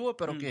transmisión en vivo,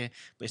 pero que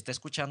esté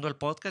escuchando el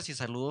podcast, y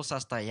saludos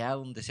hasta allá,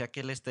 donde sea que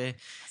él esté,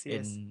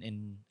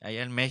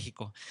 allá en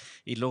México.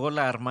 Y luego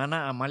la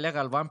hermana Amalia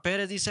Galván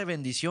Pérez dice,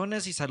 bendiciones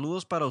y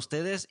saludos para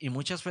ustedes y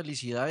muchas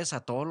felicidades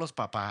a todos los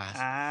papás.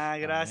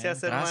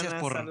 Gracias, hermana. Gracias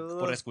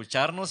por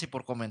escucharnos y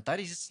por comentar.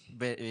 Y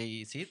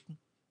sí,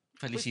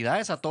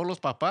 felicidades a todos los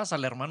papás,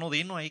 al hermano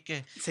Dino ahí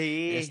que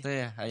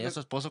ahí a su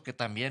esposo que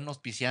también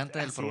auspiciante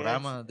del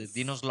programa de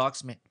Dino's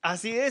Locksmith.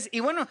 Así es, y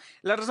bueno,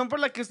 la razón por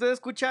la que usted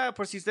escucha,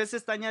 por si usted se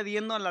está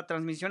añadiendo a la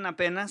transmisión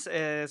apenas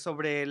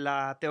sobre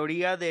la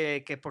teoría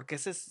de que por qué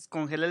se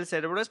congela el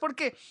cerebro, es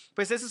porque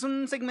pues ese es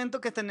un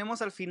segmento que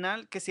tenemos al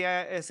final que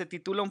se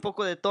titula un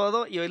poco de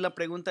todo, y hoy la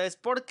pregunta es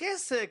 ¿por qué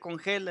se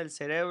congela el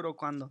cerebro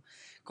cuando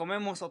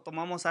comemos o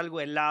tomamos algo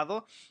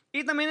helado?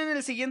 Y también en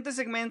el siguiente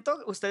segmento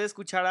usted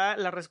escuchará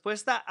la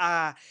respuesta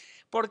a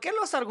 ¿por qué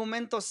los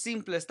argumentos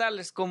simples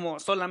tales como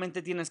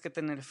solamente tienes que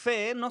tener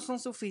fe no son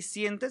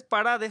suficientes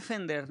para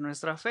defender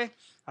nuestra fe?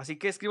 Así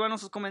que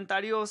escríbanos sus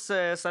comentarios,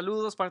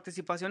 saludos,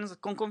 participaciones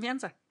con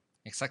confianza.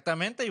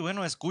 Exactamente, y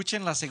bueno,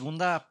 escuchen la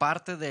segunda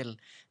parte del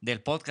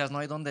podcast, ¿no?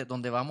 Ahí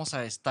donde vamos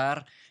a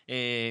estar,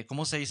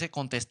 ¿cómo se dice?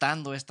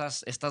 Contestando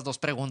estas dos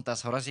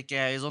preguntas. Ahora sí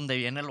que ahí es donde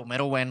viene lo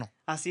mero bueno.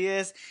 Así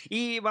es.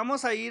 Y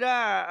vamos a ir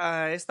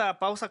a esta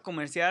pausa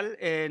comercial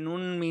en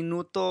 1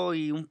 minuto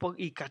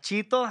y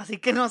cachito. Así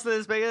que no se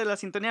despegue de la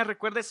sintonía.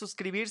 Recuerde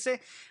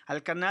suscribirse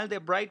al canal de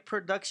Bright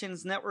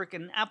Productions Network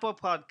en Apple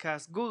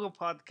Podcasts, Google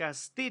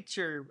Podcasts,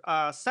 Stitcher,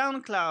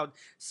 SoundCloud,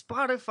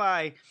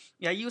 Spotify.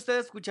 Y ahí usted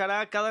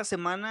escuchará cada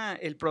semana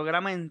el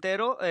programa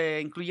entero,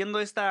 incluyendo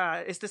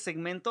este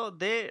segmento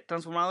de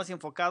Transformados y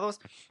Enfocados,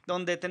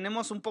 donde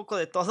tenemos un poco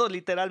de todo,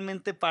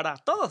 literalmente para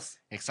todos.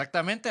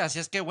 Exactamente, así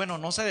es que bueno,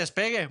 no se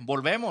despegue,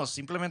 volvemos,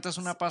 simplemente es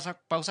una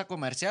pausa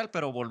comercial,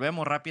 pero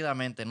volvemos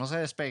rápidamente, no se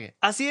despegue.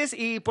 Así es,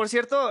 y por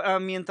cierto,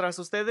 mientras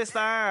usted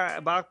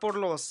va por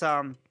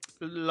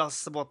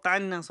las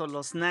botanas o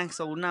los snacks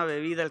o una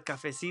bebida, el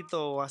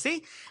cafecito o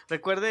así,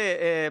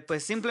 recuerde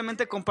pues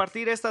simplemente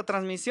compartir esta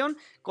transmisión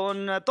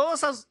con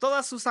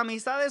todas sus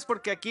amistades,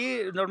 porque aquí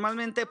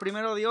normalmente,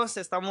 primero Dios,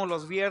 estamos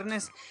los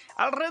viernes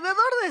alrededor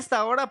de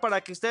esta hora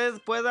para que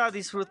usted pueda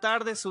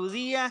disfrutar de su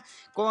día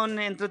con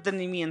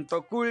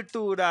entretenimiento,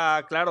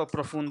 cultura, claro,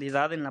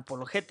 profundidad en la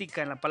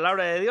apologética, en la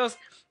palabra de Dios,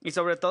 y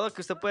sobre todo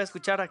que usted pueda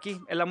escuchar aquí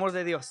el amor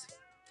de Dios.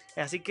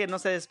 Así que no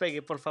se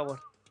despegue, por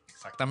favor.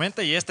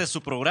 Exactamente, y este es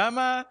su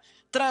programa,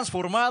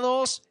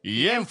 Transformados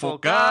y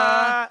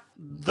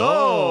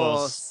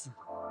Enfoca2.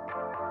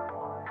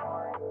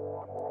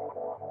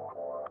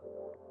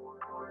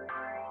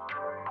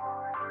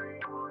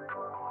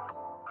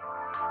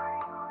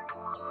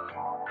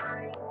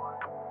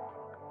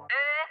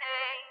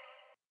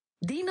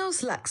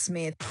 Dino's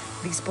Locksmith,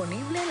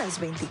 disponible las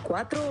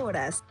 24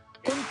 horas.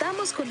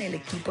 Contamos con el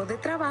equipo de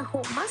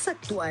trabajo más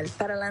actual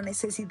para la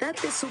necesidad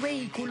de su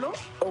vehículo,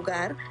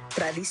 hogar,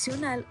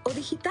 tradicional o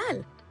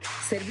digital.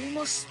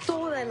 Servimos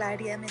toda el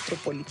área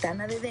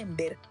metropolitana de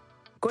Denver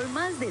con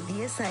más de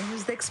 10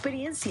 años de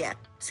experiencia,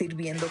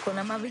 sirviendo con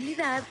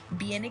amabilidad,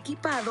 bien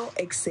equipado,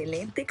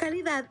 excelente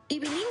calidad y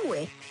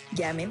bilingüe.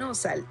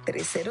 Llámenos al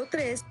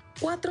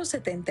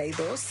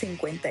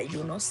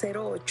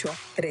 303-472-5108,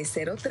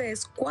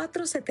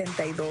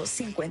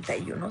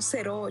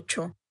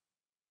 303-472-5108.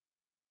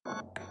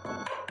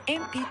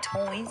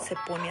 MP2 se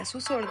pone a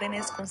sus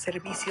órdenes con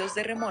servicios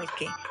de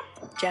remolque.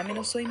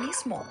 Llámenos hoy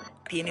mismo.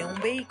 ¿Tiene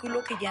un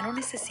vehículo que ya no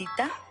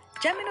necesita?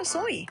 Llámenos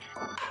hoy.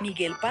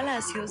 Miguel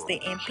Palacios de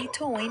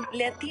MP2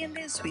 le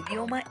atiende en su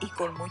idioma y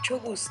con mucho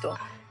gusto.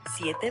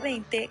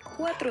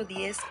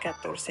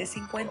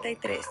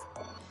 720-410-1453.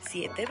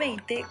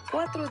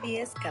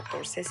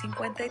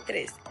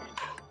 720-410-1453.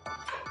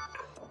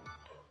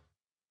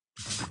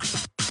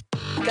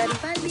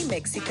 Garibaldi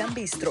Mexican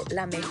Bistro,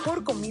 la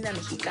mejor comida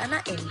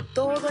mexicana en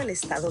todo el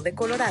estado de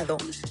Colorado.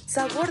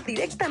 Sabor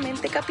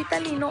directamente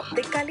capitalino,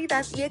 de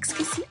calidad y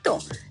exquisito.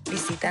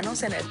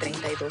 Visítanos en el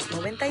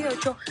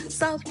 3298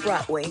 South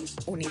Broadway,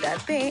 Unidad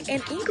B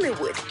en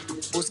Inglewood.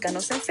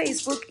 Búscanos en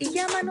Facebook y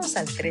llámanos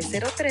al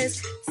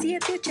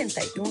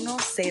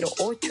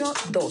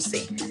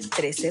 303-781-0812.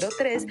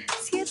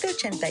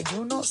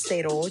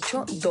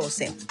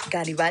 303-781-0812.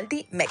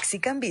 Garibaldi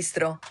Mexican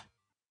Bistro.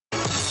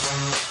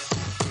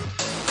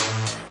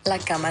 La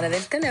cámara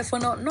del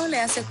teléfono no le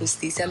hace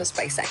justicia a los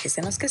paisajes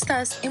en los que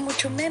estás y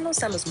mucho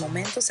menos a los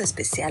momentos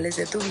especiales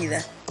de tu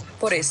vida.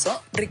 Por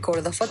eso,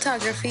 Recordo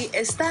Photography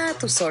está a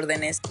tus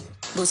órdenes.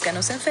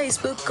 Búscanos en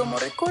Facebook como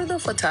Recordo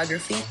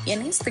Photography y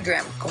en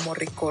Instagram como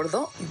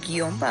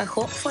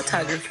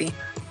Recordo_Photography.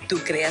 Tú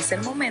creas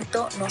el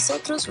momento,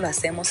 nosotros lo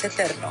hacemos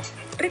eterno.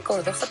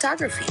 Recordo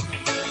Photography.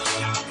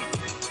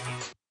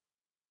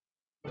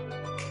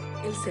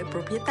 El ser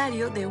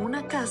propietario de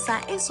una casa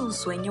es un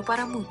sueño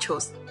para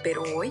muchos,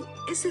 pero hoy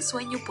ese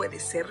sueño puede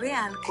ser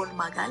real con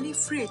Magali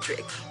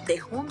Friedrich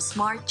de Home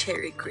Smart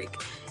Cherry Creek.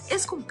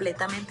 Es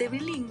completamente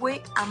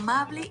bilingüe,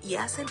 amable y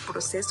hace el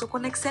proceso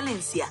con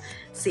excelencia,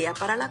 sea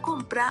para la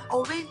compra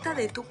o venta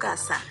de tu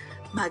casa.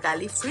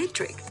 Magali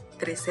Friedrich,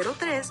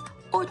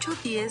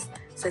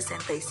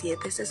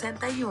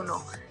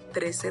 303-810-6761,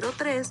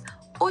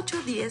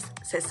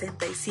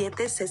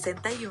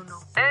 303-810-6761.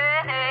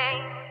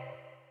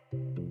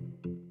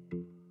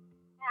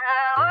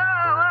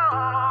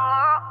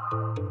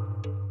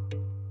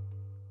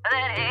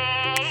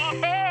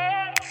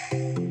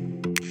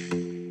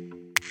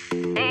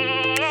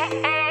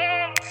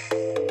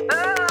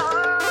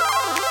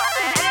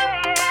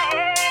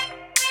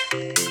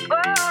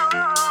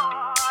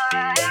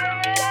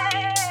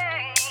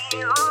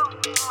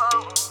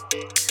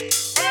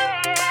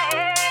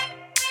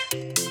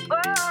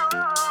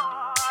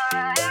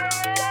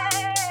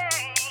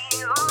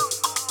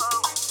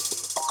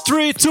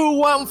 Three, two,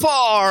 one,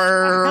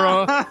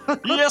 four.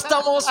 Y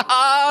estamos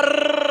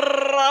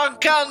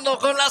arrancando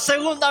con la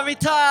segunda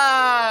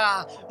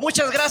mitad.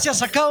 Muchas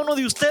gracias a cada uno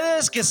de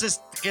ustedes que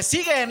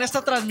sigue en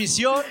esta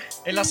transmisión,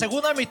 en la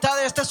segunda mitad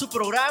de este su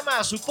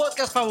programa, su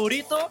podcast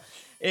favorito,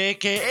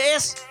 que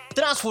es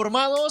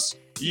Transformados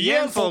y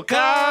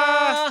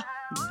Enfoca2.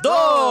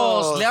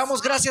 Le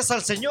damos gracias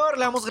al Señor,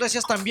 le damos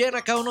gracias también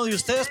a cada uno de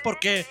ustedes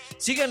porque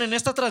siguen en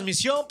esta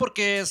transmisión,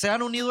 porque se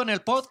han unido en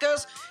el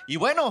podcast. Y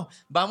bueno,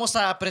 vamos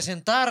a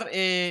presentar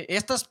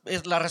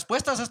las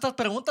respuestas a estas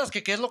preguntas,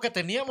 que qué es lo que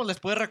teníamos.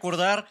 Les puede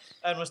recordar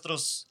a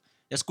nuestros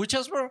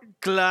 ¿Escuchas, bro?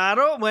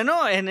 Claro,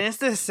 bueno, en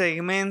este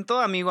segmento,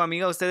 amigo,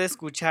 amiga, usted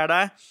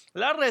escuchará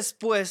la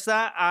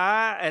respuesta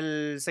a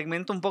el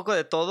segmento Un poco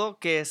de todo,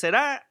 que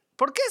será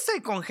 ¿por qué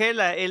se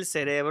congela el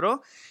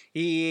cerebro?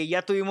 Y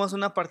ya tuvimos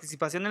una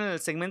participación en el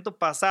segmento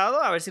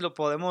pasado, a ver si lo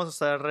podemos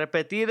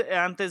repetir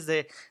antes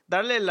de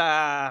darle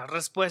la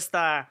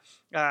respuesta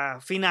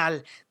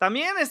final.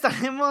 También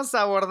estaremos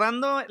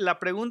abordando la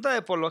pregunta de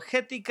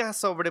apologética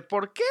sobre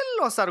por qué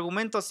los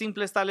argumentos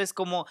simples tales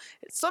como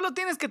solo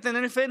tienes que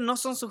tener fe no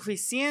son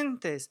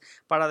suficientes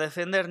para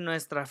defender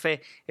nuestra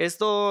fe.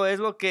 Esto es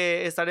lo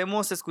que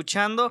estaremos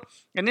escuchando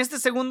en este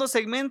segundo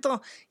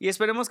segmento y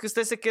esperemos que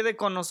usted se quede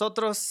con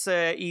nosotros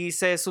y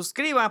se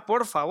suscriba,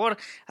 por favor,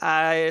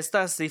 a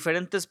estas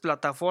diferentes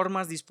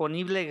plataformas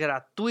disponibles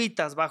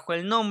gratuitas bajo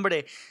el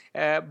nombre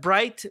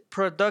Bright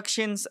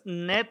Productions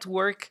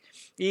Network.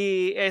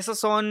 Y esos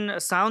son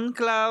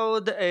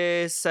SoundCloud,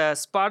 es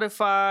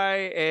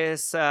Spotify,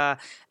 es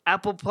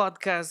Apple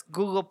Podcast,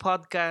 Google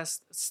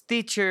Podcast,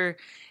 Stitcher.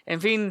 En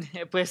fin,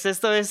 pues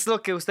esto es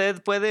lo que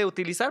usted puede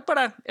utilizar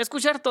para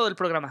escuchar todo el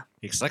programa.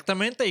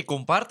 Exactamente, y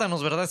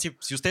compártanos, ¿verdad?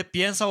 Si usted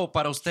piensa o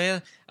para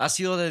usted ha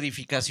sido de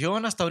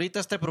edificación hasta ahorita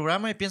este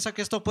programa y piensa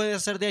que esto puede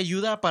ser de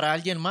ayuda para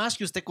alguien más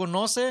que usted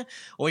conoce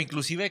o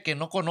inclusive que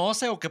no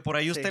conoce o que por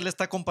ahí usted le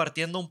está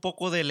compartiendo un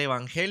poco del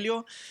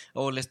evangelio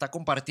o le está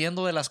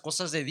compartiendo de las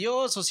cosas de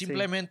Dios o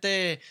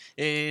simplemente,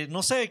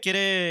 no sé,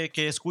 quiere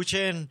que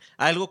escuchen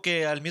algo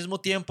que al mismo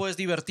tiempo es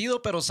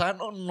divertido pero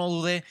sano, no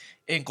dude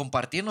en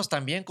compartirnos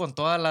también con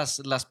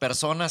todas las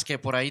personas que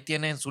por ahí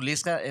tienen en su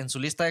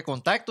lista de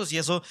contactos y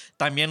eso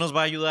también nos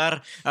va a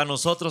ayudar a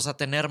nosotros a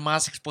tener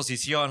más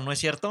exposición, ¿no es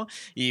cierto?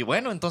 Y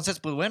bueno, entonces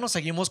pues bueno,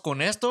 seguimos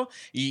con esto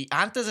y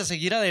antes de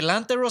seguir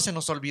adelante, Ro, se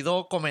nos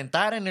olvidó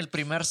comentar en el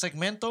primer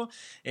segmento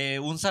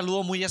un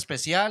saludo muy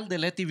especial de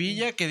Leti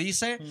Villa que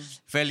dice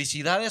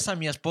felicidades a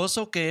mi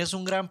esposo que es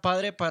un gran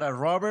padre para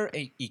Robert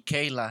y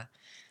Kayla.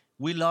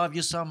 We love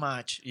you so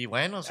much. Y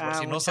bueno,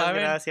 si no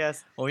saben,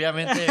 gracias.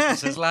 Obviamente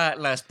pues es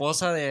la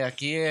esposa de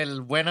aquí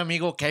el buen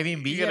amigo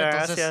Kevin Villa.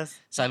 Gracias.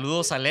 Entonces,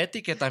 saludos a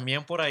Leti, que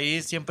también por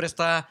ahí siempre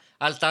está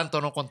al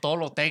tanto, ¿no? Con todo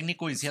lo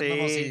técnico,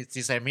 diciéndonos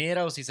si se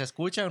mira o si se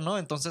escucha o no.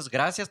 Entonces,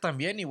 gracias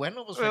también. Y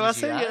bueno, pues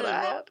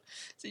felicidades.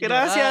 ¿No?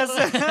 Gracias.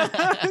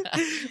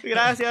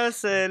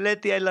 Gracias,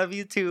 Leti, I love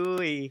you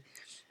too. Y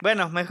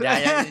bueno, mejor.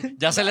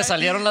 Ya se le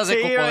salieron las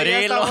de cocodrilo. Ya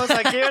estamos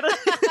aquí, ¿verdad?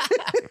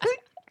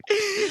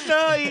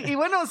 No, y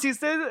bueno, si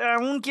usted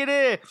aún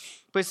quiere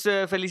pues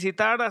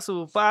felicitar a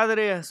su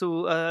padre,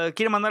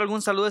 quiere mandar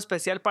algún saludo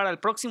especial para el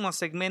próximo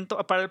segmento,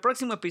 para el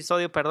próximo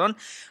episodio, perdón.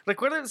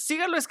 Recuerde,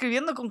 sígalo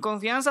escribiendo con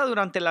confianza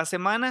durante la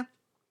semana.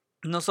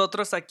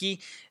 Nosotros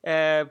aquí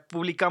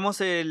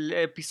publicamos el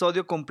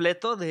episodio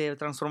completo de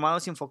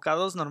Transformados y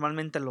Enfocados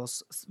normalmente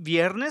los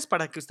viernes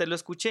para que usted lo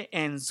escuche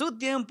en su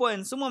tiempo,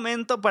 en su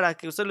momento, para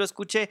que usted lo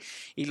escuche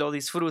y lo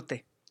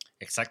disfrute.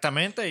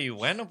 Exactamente, y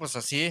bueno, pues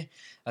así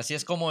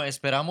es como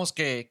esperamos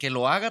que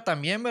lo haga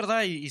también,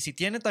 ¿verdad? Y si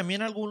tiene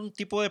también algún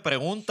tipo de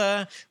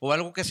pregunta o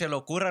algo que se le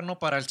ocurra, ¿no?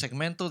 Para el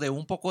segmento de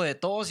Un poco de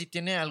todo, si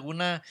tiene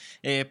alguna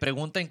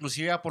pregunta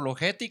inclusive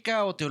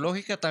apologética o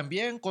teológica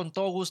también, con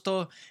todo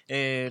gusto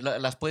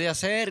las puede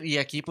hacer y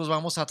aquí pues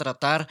vamos a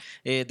tratar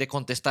de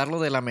contestarlo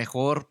de la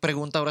mejor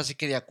pregunta, ahora sí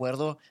que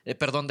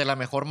de la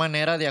mejor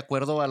manera, de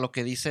acuerdo a lo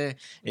que dice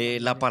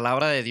la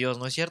palabra de Dios,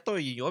 ¿no es cierto?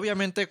 Y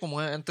obviamente, como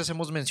antes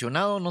hemos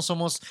mencionado, no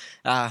somos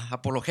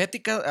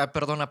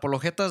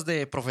apologetas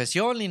de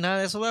profesión ni nada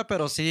de eso, ¿verdad?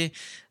 Pero sí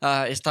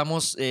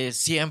estamos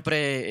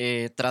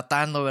siempre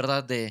tratando,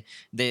 ¿verdad?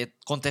 De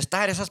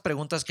contestar esas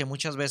preguntas que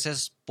muchas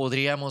veces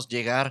podríamos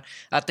llegar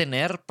a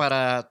tener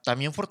para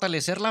también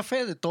fortalecer la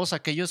fe de todos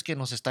aquellos que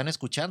nos están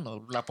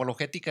escuchando. La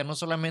apologética no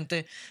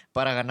solamente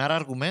para ganar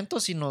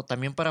argumentos, sino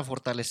también para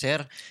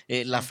fortalecer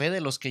la fe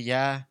de los que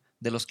ya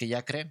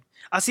creen.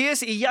 Así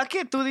es, y ya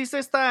que tú diste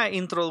esta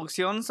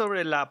introducción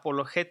sobre la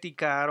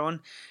apologética,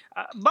 Aarón,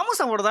 vamos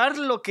a abordar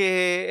lo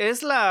que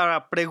es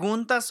la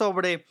pregunta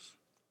sobre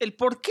el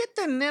por qué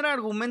tener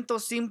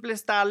argumentos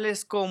simples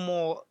tales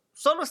como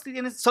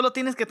solo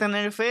tienes que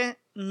tener fe,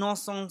 no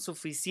son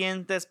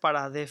suficientes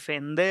para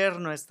defender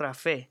nuestra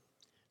fe.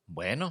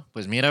 Bueno,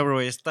 pues mira,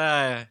 bro,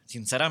 esta,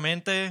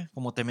 sinceramente,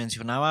 como te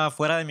mencionaba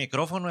fuera de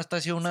micrófono, esta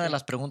ha sido una de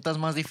las preguntas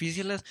más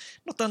difíciles,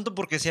 no tanto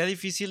porque sea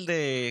difícil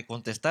de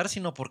contestar,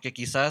 sino porque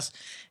quizás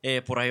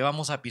por ahí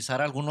vamos a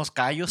pisar algunos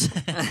callos,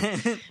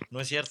 ¿no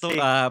es cierto? Sí.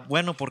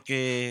 Bueno,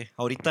 porque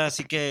ahorita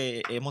sí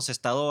que hemos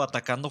estado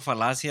atacando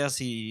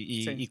falacias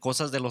y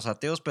cosas de los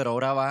ateos, pero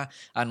ahora va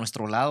a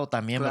nuestro lado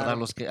también, claro.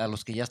 ¿Verdad? A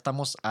los que ya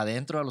estamos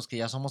adentro, a los que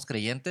ya somos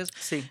creyentes,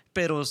 sí.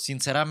 Pero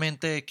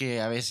sinceramente que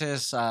a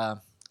veces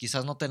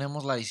quizás no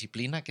tenemos la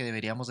disciplina que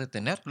deberíamos de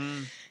tener.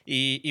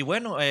 Y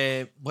bueno,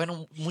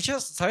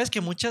 sabes que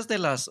muchas de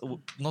las,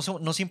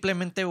 no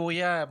simplemente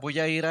voy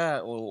a ir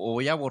o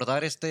voy a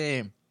abordar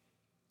este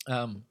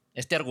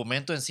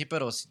argumento en sí,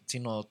 pero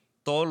sino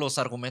todos los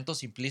argumentos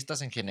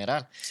simplistas en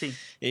general. Sí.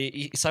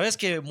 Y sabes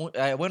que,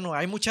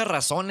 hay muchas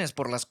razones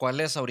por las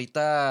cuales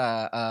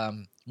ahorita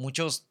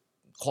muchos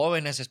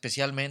jóvenes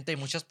especialmente, y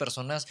muchas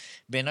personas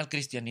ven al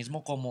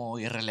cristianismo como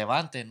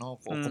irrelevante, ¿no? O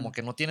como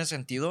que no tiene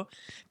sentido,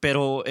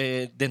 pero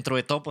dentro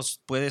de todo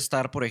pues puede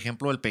estar, por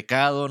ejemplo, el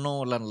pecado,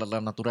 ¿no?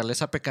 La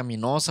naturaleza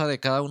pecaminosa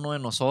de cada uno de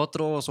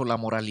nosotros, o la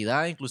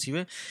moralidad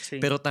inclusive, Sí.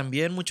 pero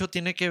también mucho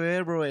tiene que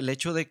ver, bro, el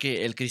hecho de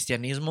que el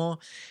cristianismo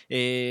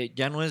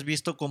ya no es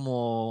visto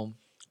como,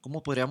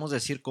 ¿cómo podríamos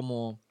decir?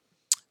 Como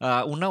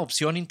una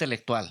opción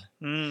intelectual.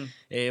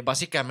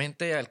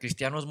 Básicamente al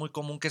cristiano es muy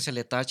común que se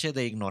le tache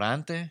de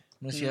ignorante,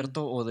 ¿no es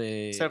cierto? O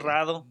de...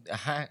 cerrado.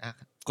 Ajá,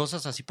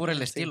 cosas así por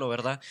el estilo,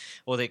 ¿verdad?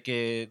 O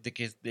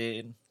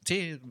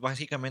sí,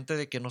 básicamente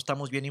de que no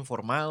estamos bien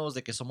informados,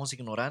 de que somos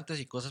ignorantes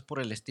y cosas por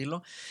el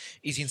estilo.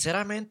 Y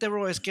sinceramente,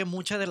 bro, es que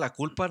mucha de la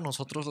culpa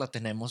nosotros la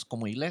tenemos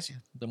como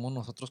iglesia. Tenemos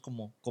nosotros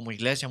como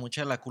iglesia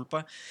mucha de la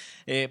culpa,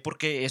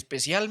 porque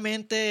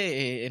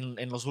especialmente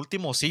en los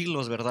últimos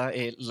siglos, ¿verdad?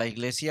 La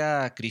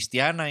iglesia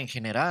cristiana en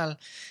general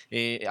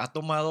ha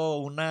tomado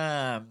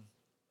una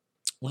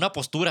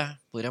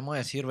postura, podríamos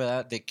decir,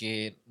 ¿verdad? De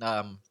que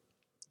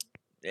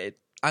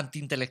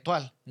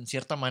antiintelectual, en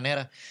cierta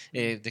manera,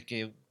 de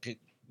que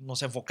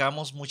nos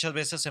enfocamos muchas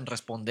veces en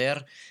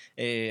responder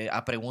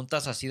a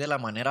preguntas así de la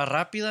manera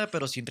rápida,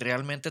 pero sin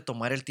realmente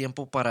tomar el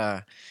tiempo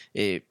para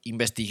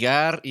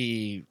investigar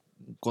y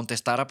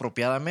contestar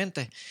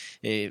apropiadamente,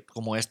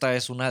 como esta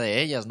es una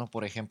de ellas, ¿no?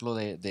 Por ejemplo,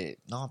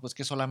 no, pues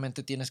que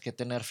solamente tienes que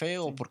tener fe,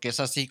 o porque es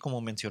así como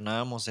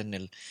mencionábamos en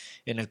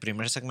el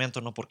primer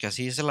segmento, ¿no? Porque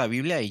así dice la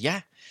Biblia y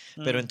ya,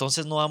 pero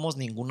entonces no damos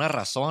ninguna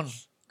razón.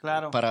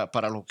 Claro.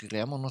 Para lo que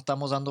creamos, no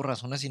estamos dando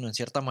razones, sino en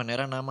cierta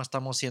manera nada más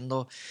estamos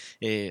siendo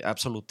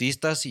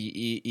absolutistas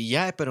y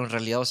ya, pero en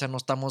realidad, o sea, no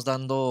estamos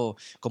dando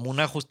como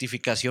una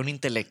justificación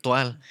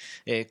intelectual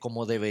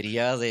como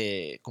debería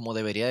de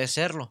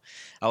serlo.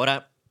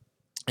 Ahora,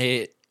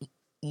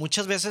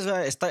 muchas veces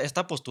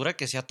esta postura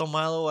que se ha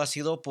tomado ha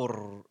sido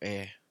por...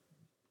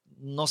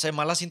 no sé,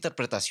 malas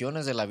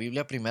interpretaciones de la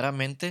Biblia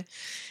primeramente,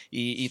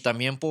 y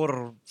también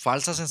por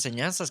falsas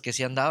enseñanzas que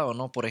se han dado,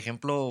 ¿no? Por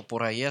ejemplo,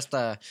 por ahí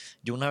hasta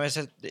yo una vez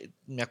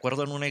me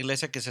acuerdo en una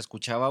iglesia que se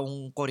escuchaba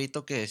un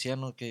corito que decía,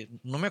 ¿no? Que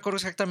no me acuerdo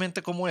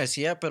exactamente cómo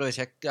decía, pero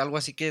decía algo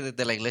así que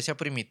de la iglesia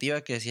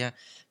primitiva, que decía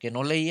que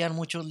no leían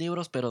muchos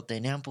libros, pero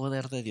tenían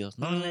poder de Dios.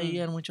 No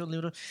leían muchos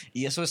libros,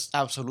 y eso es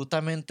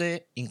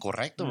absolutamente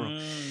incorrecto, bro.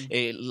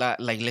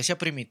 La iglesia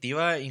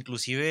primitiva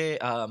inclusive...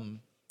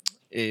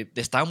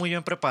 estaba muy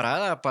bien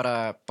preparada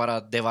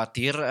para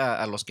debatir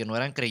a los que no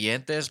eran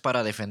creyentes,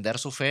 para defender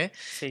su fe.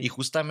 Sí. Y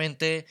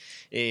justamente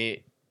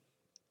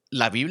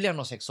la Biblia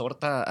nos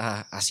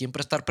exhorta a siempre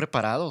estar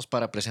preparados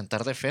para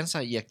presentar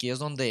defensa, y aquí es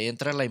donde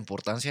entra la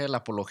importancia de la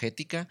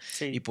apologética.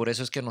 Sí. Y por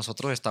eso es que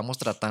nosotros estamos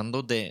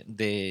tratando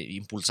de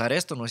impulsar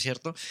esto, ¿no es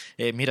cierto?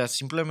 Mira,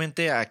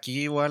 simplemente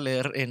aquí voy a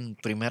leer en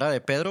Primera de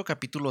Pedro,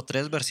 capítulo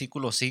 3,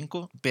 versículo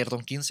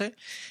 15,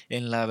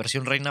 en la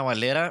versión Reina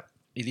Valera.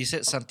 Y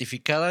dice: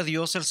 santificad a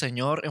Dios el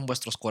Señor en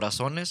vuestros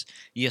corazones,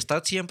 y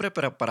estad siempre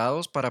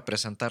preparados para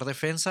presentar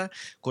defensa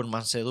con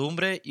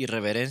mansedumbre y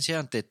reverencia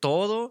ante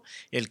todo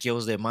el que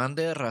os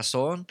demande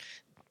razón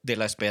de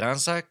la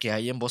esperanza que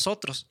hay en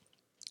vosotros.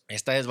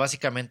 Esta es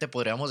básicamente,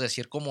 podríamos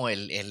decir, como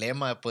el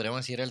lema,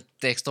 podríamos decir el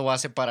texto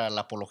base para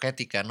la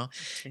apologética, ¿no?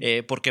 Sí.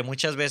 Porque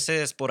muchas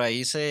veces por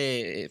ahí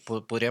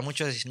podría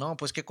mucho decir, no,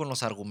 pues que con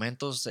los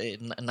argumentos,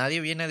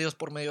 nadie viene a Dios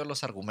por medio de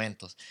los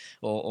argumentos,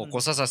 o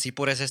cosas así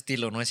por ese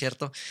estilo, ¿no es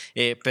cierto?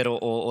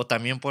 Pero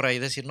también por ahí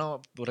decir,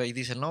 no, por ahí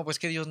dicen, no, pues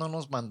que Dios no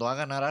nos mandó a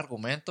ganar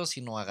argumentos,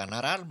 sino a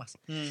ganar almas.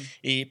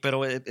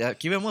 Pero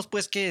aquí vemos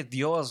pues que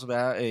Dios,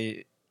 ¿verdad?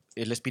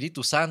 El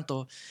Espíritu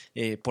Santo,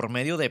 por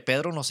medio de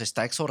Pedro, nos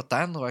está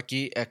exhortando.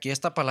 Aquí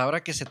esta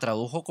palabra que se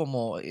tradujo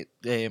como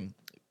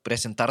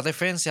presentar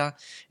defensa,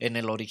 en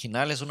el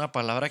original es una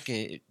palabra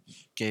que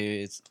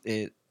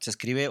se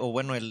escribe, o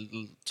bueno,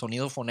 el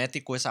sonido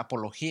fonético es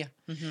apología.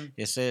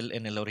 Es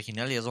en el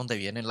original, y es donde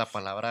viene la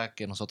palabra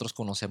que nosotros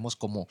conocemos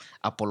como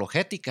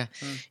apologética.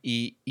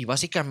 Y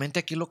básicamente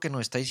aquí lo que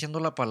nos está diciendo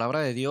la palabra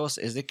de Dios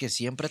es de que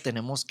siempre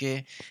tenemos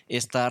que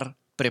estar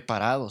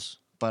preparados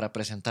para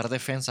presentar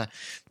defensa.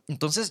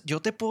 Entonces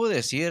yo te puedo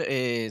decir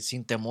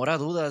sin temor a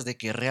dudas de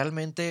que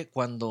realmente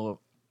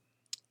cuando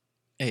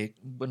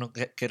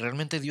que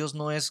realmente Dios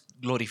no es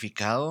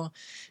glorificado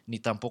ni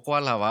tampoco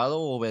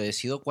alabado o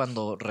obedecido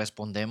cuando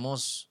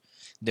respondemos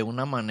de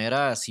una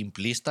manera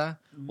simplista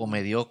o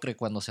mediocre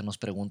cuando se nos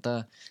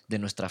pregunta de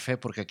nuestra fe,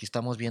 porque aquí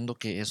estamos viendo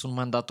que es un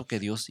mandato que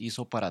Dios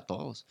hizo para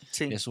todos.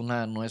 Sí.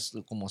 No es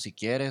como si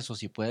quieres o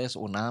si puedes,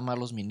 o nada más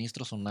los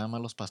ministros o nada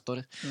más los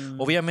pastores.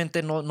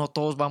 Obviamente no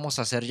todos vamos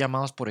a ser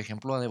llamados, por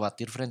ejemplo, a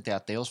debatir frente a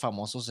ateos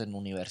famosos en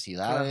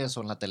universidades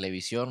o en la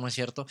televisión, ¿no es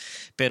cierto?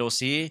 Pero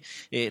sí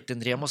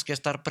tendríamos que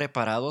estar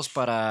preparados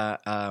para,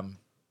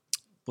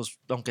 pues,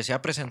 aunque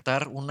sea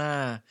presentar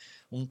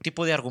un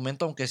tipo de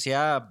argumento, aunque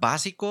sea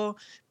básico,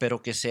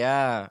 pero que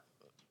sea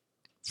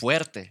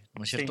fuerte,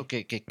 ¿no es cierto?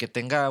 Sí. Que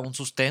tenga un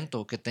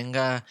sustento, que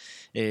tenga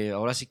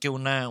ahora sí que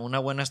una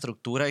buena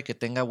estructura y que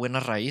tenga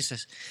buenas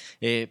raíces.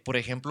 Por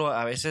ejemplo,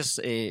 a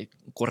veces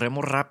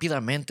corremos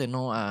rápidamente,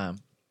 ¿no?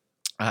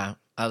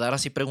 a dar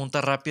así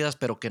preguntas rápidas,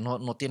 pero que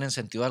no tienen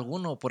sentido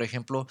alguno. Por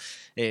ejemplo,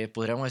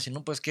 podríamos decir,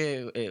 no, pues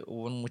que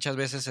muchas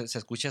veces se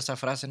escucha esa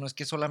frase, no es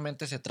que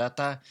solamente se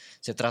trata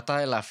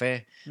de la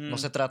fe, no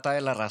se trata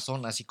de la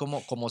razón, así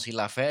como si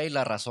la fe y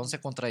la razón se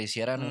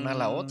contradicieran una a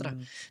la otra.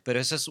 Pero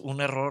ese es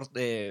un error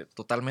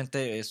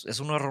totalmente, es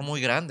un error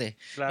muy grande,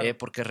 Claro.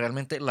 porque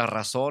realmente la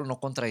razón no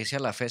contradice a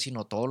la fe,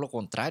 sino todo lo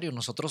contrario.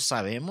 Nosotros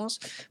sabemos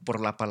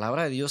por la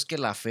palabra de Dios que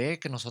la fe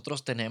que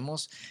nosotros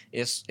tenemos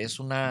es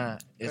una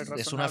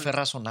fe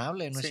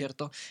razonable, ¿no es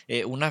cierto?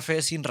 Una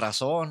fe sin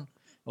razón,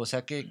 o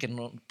sea que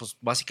no, pues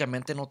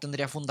básicamente no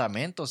tendría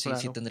fundamento.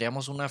 Si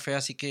tendríamos una fe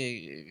así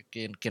que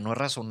no es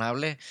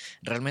razonable,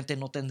 realmente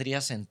no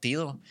tendría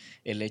sentido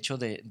el hecho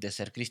de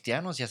ser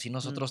cristianos, y así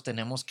nosotros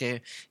tenemos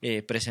que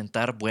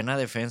presentar buena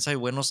defensa y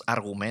buenos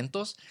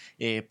argumentos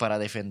para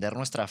defender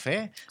nuestra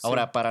fe.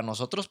 Ahora, para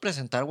nosotros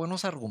presentar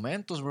buenos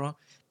argumentos, bro,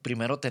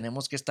 primero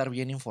tenemos que estar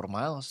bien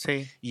informados.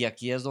 Sí. Y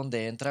aquí es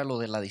donde entra lo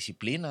de la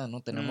disciplina,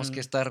 ¿no? Tenemos que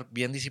estar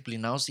bien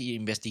disciplinados y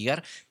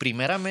investigar.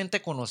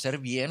 Primeramente, conocer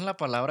bien la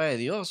palabra de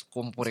Dios.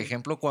 Como por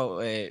ejemplo,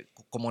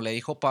 como le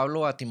dijo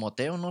Pablo a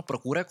Timoteo, ¿no?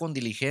 Procura con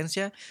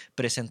diligencia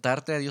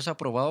presentarte a Dios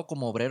aprobado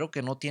como obrero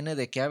que no tiene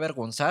de qué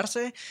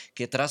avergonzarse,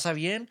 que traza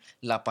bien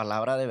la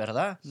palabra de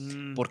verdad.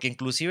 Porque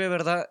inclusive,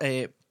 ¿verdad?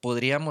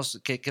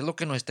 Podríamos, ¿qué es lo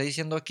que nos está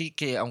diciendo aquí?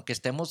 Que aunque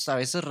estemos a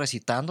veces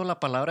recitando la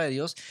palabra de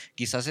Dios,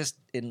 quizás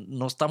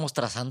no estamos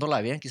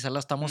trazándola bien, quizás la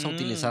estamos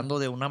utilizando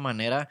de una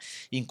manera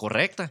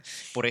incorrecta.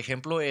 Por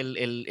ejemplo,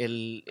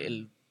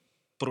 el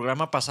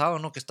programa pasado,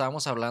 ¿no? Que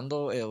estábamos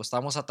hablando, o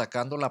estábamos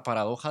atacando la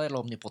paradoja de la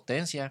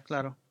omnipotencia.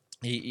 Claro.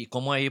 Y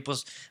como ahí,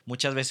 pues,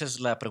 muchas veces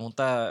la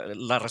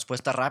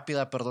respuesta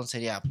rápida, perdón,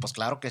 sería, pues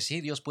claro que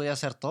sí, Dios puede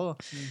hacer todo.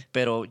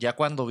 Pero ya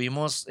cuando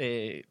vimos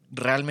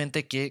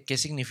realmente qué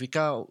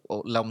significa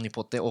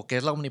o qué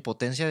es la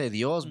omnipotencia de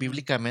Dios,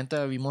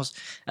 bíblicamente vimos,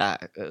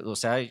 o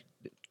sea,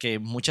 que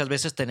muchas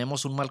veces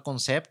tenemos un mal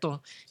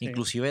concepto,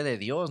 inclusive de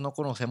Dios, no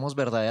conocemos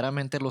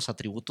verdaderamente los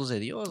atributos de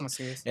Dios.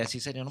 Así es.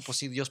 Así sería, no, pues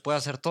sí, Dios puede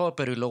hacer todo,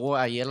 pero y luego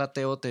ahí el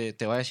ateo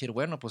te va a decir,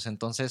 bueno, pues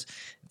entonces,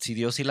 si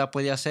Dios sí la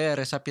puede hacer,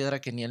 esa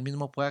piedra que ni él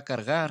mismo pueda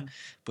cargar,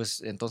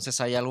 pues entonces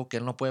hay algo que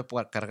él no puede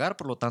cargar,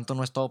 por lo tanto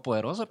no es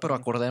todopoderoso. Pero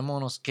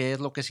acordémonos qué es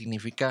lo que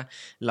significa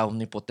la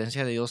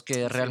omnipotencia de Dios,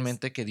 que es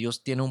realmente que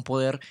Dios tiene un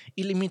poder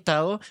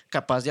ilimitado,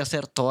 capaz de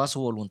hacer toda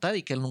su voluntad,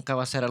 y que él nunca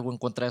va a hacer algo en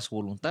contra de su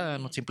voluntad,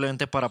 ¿no?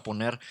 Simplemente para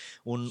poner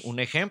un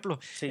ejemplo.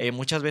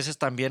 Muchas veces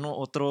también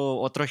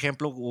otro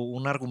ejemplo,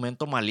 un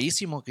argumento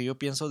malísimo que yo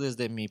pienso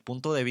desde mi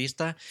punto de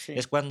vista,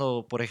 es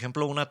cuando, por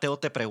ejemplo, un ateo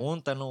te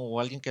pregunta, ¿no?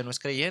 O alguien que no es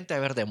creyente, a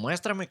ver,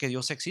 demuéstrame que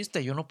Dios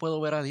existe, yo no puedo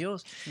ver a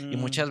Dios. Y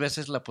muchas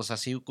veces pues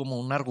así como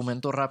un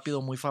argumento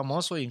rápido muy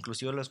famoso,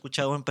 inclusive lo he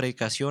escuchado en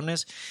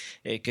predicaciones,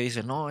 que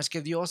dicen, no, es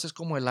que Dios es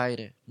como el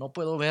aire, no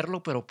puedo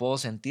verlo, pero puedo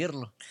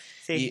sentirlo.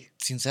 Y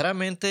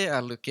sinceramente, a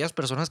aquellas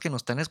personas que nos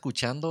están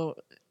escuchando,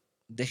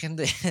 dejen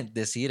de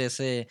decir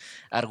ese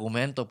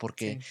argumento,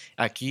 porque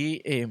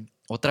aquí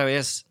otra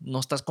vez no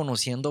estás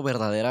conociendo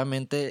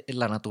verdaderamente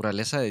la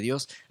naturaleza de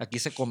Dios. Aquí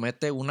se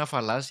comete una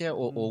falacia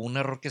o un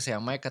error que se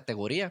llama de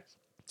categoría.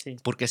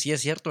 Porque sí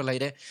es cierto, el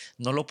aire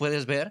no lo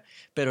puedes ver,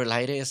 pero el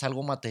aire es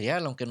algo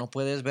material. Aunque no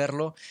puedes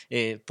verlo,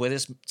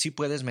 sí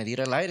puedes medir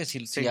el aire.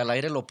 Si al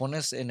aire lo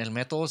pones en el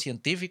método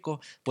científico,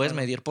 puedes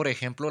medir, por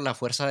ejemplo, la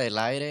fuerza del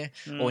aire,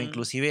 o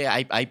inclusive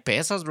hay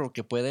pesas, bro,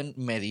 que pueden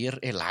medir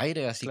el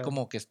aire, así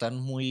como que están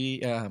muy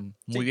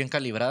bien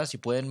calibradas y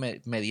pueden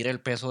medir el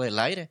peso del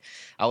aire.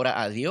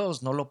 Ahora, a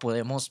Dios no lo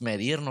podemos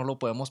medir, no lo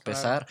podemos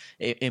pesar.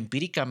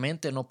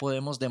 Empíricamente no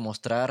podemos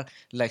demostrar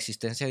la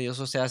existencia de Dios,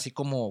 o sea, así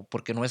como,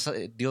 porque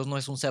Dios no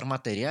es un ser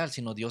material,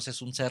 sino Dios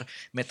es un ser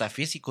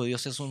metafísico,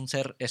 Dios es un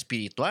ser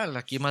espiritual.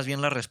 Aquí más bien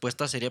la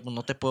respuesta sería, pues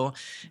no te puedo,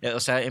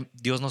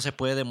 Dios no se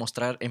puede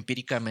demostrar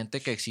empíricamente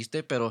que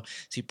existe, pero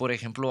sí, por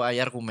ejemplo, hay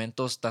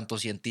argumentos tanto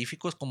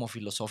científicos como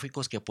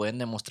filosóficos que pueden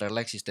demostrar la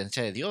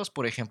existencia de Dios.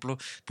 Por ejemplo,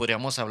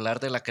 podríamos hablar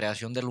de la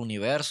creación del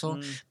universo,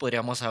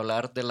 podríamos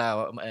hablar de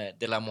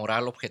la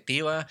moral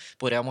objetiva,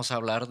 podríamos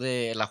hablar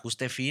del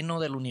ajuste fino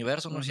del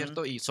universo, ¿no es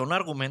cierto? Y son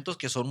argumentos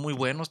que son muy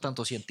buenos,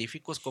 tanto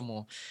científicos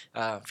como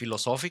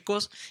filosóficos,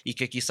 y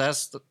que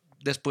quizás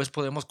después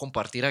podemos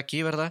compartir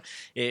aquí, ¿verdad?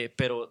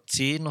 Pero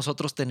sí,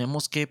 nosotros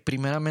tenemos que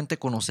primeramente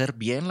conocer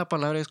bien la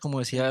palabra. Es como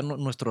decía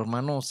nuestro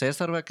hermano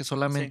César, ¿verdad? Que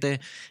solamente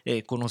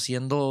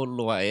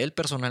conociéndolo a él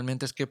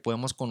personalmente es que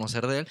podemos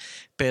conocer de él,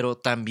 pero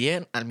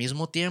también al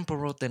mismo tiempo,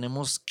 bro,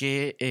 tenemos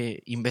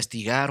que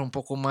investigar un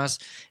poco más,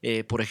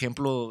 por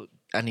ejemplo,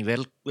 a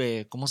nivel,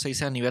 ¿cómo se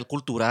dice? A nivel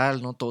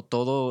cultural, ¿no?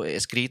 Todo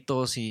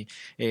escritos y...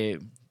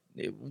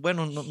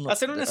 bueno,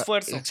 hacer un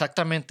esfuerzo.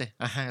 Exactamente,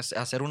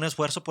 hacer un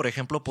esfuerzo. Por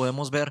ejemplo,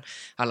 podemos ver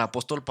al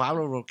apóstol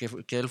Pablo,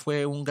 que él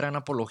fue un gran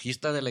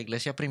apologista de la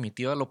iglesia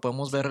primitiva. Lo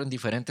podemos ver en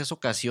diferentes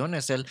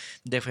ocasiones, él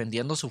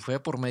defendiendo su fe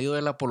por medio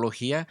de la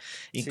apología,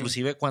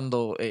 inclusive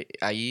cuando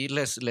ahí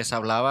les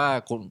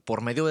hablaba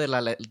por medio de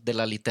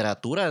la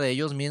literatura de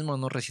ellos mismos,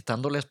 ¿no?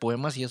 Recitándoles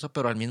poemas y eso,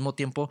 pero al mismo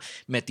tiempo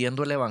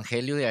metiendo el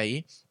evangelio de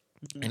ahí.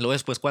 Y luego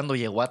después, cuando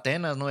llegó a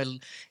Atenas, ¿no? Él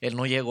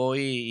no llegó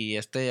y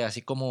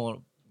así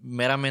como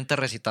meramente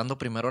recitando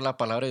primero la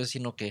palabra de Dios,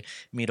 sino que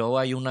miró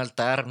ahí un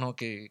altar, ¿no?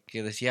 Que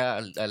decía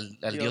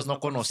al Dios no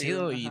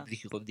conocido, y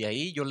dijo, de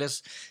ahí yo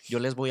les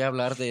voy a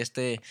hablar de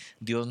este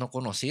Dios no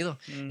conocido.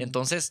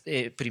 Entonces,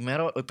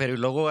 primero, pero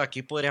luego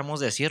aquí podríamos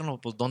decir,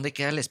 ¿no? Pues ¿dónde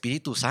queda el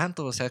Espíritu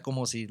Santo? O sea,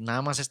 como si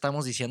nada más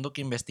estamos diciendo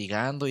que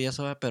investigando y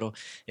eso, pero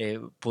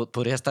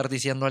podría estar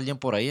diciendo alguien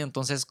por ahí,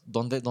 entonces,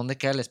 ¿dónde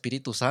queda el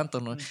Espíritu Santo,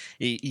 no?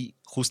 Y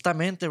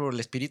justamente, bro, el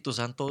Espíritu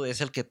Santo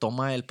es el que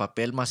toma el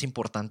papel más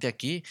importante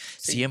aquí.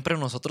 Sí. Siempre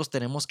nosotros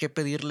tenemos que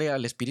pedirle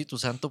al Espíritu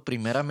Santo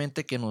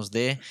primeramente que nos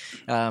dé,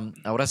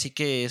 ahora sí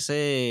que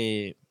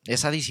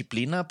esa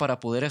disciplina para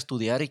poder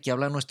estudiar y que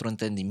habla nuestro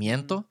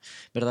entendimiento,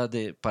 ¿verdad?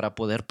 Para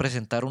poder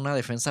presentar una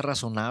defensa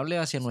razonable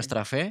hacia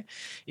nuestra fe.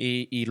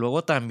 Y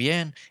luego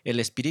también el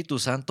Espíritu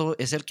Santo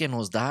es el que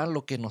nos da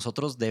lo que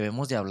nosotros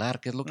debemos de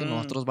hablar, que es lo que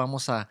nosotros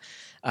vamos a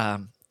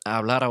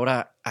hablar.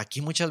 Ahora,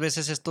 aquí muchas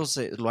veces esto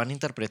lo han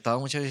interpretado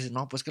muchas veces,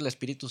 no, pues que el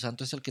Espíritu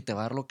Santo es el que te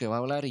va a dar lo que va a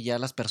hablar, y ya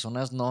las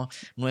personas no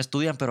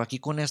estudian, pero aquí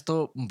con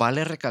esto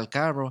vale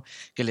recalcar, bro,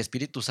 que el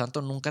Espíritu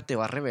Santo nunca te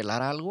va a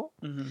revelar algo,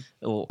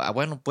 o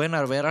bueno, pueden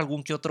haber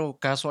algún que otro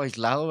caso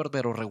aislado,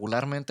 pero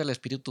regularmente el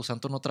Espíritu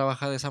Santo no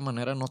trabaja de esa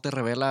manera, no te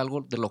revela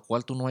algo de lo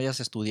cual tú no hayas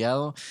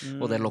estudiado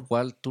o de lo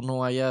cual tú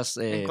no hayas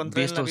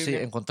visto,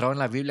 encontrado en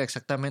la Biblia,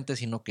 exactamente,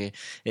 sino que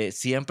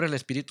siempre el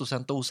Espíritu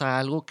Santo usa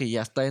algo que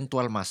ya está en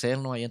tu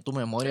almacén, ¿no? Ahí en tu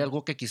memoria,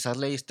 algo que quizás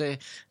leíste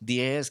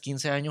 10,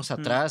 15 años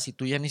atrás y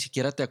tú ya ni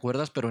siquiera te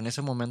acuerdas, pero en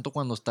ese momento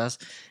cuando estás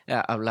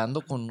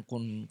hablando con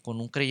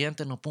un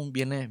creyente, no, pum,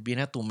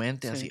 viene a tu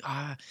mente así,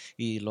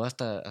 y luego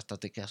hasta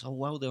te quedas, oh,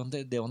 wow,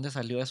 ¿de dónde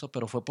salió eso?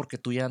 Pero fue porque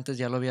tú ya antes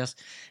ya lo habías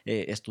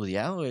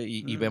estudiado,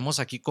 y vemos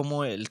aquí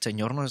como el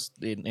Señor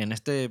en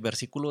este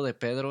versículo de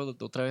Pedro,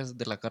 otra vez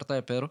de la carta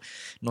de Pedro,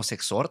 nos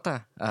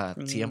exhorta a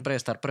siempre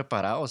estar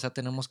preparados. O sea,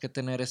 tenemos que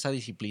tener esa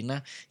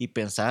disciplina y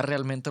pensar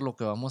realmente lo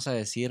que vamos a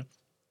decir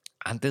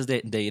antes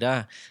de ir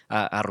a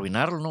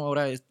arruinarlo, ¿no?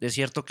 Ahora es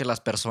cierto que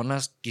las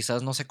personas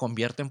quizás no se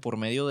convierten por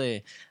medio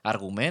de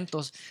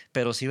argumentos,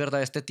 pero sí,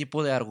 ¿verdad? Este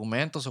tipo de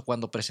argumentos, o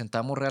cuando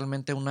presentamos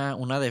realmente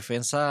una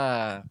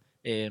defensa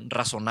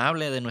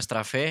razonable de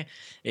nuestra fe,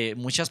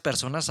 muchas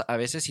personas a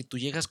veces, si tú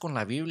llegas con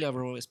la Biblia,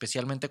 bro,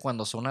 especialmente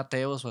cuando son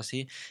ateos o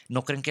así,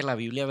 no creen que la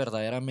Biblia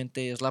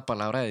verdaderamente es la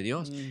palabra de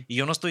Dios. Y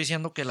yo no estoy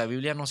diciendo que la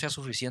Biblia no sea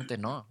suficiente,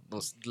 no.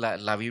 Pues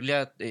la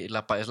Biblia es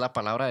la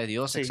palabra de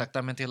Dios,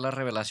 exactamente, es la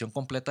revelación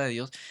completa de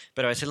Dios,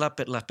 pero a veces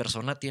la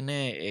persona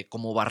tiene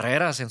como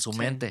barreras en su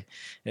mente,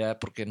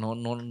 porque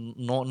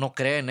no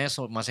cree en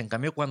eso. Más en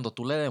cambio, cuando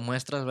tú le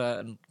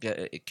demuestras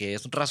que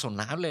es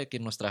razonable, que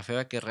nuestra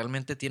fe, que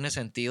realmente tiene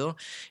sentido,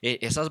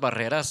 esas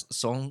barreras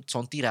son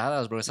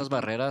tiradas, bro. Esas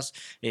barreras,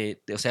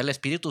 o sea, el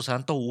Espíritu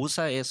Santo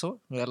usa eso,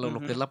 lo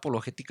que es la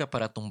apologética,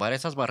 para tumbar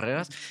esas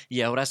barreras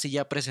y ahora sí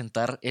ya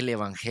presentar el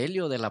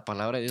evangelio de la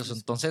palabra de Dios.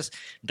 Entonces,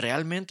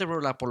 realmente,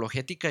 bro, la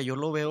apologética yo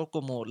lo veo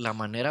como la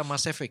manera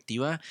más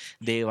efectiva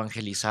de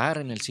evangelizar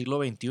en el siglo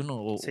XXI.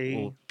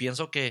 O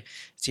pienso que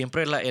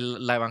siempre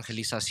la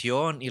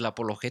evangelización y la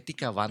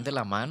apologética van de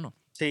la mano.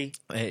 Sí.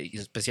 Y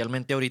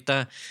especialmente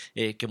ahorita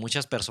que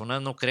muchas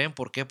personas no creen.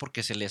 ¿Por qué?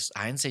 Porque se les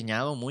ha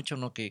enseñado mucho,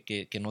 ¿no?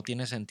 Que no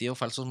tiene sentido,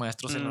 falsos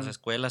maestros en las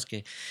escuelas,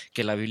 que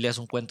la Biblia es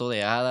un cuento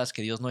de hadas,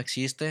 que Dios no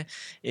existe,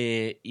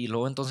 y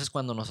luego entonces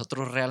cuando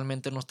nosotros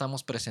realmente no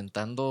estamos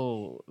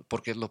presentando,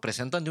 porque lo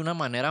presentan de una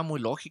manera muy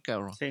lógica,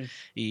 bro. Sí.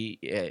 Y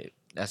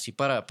así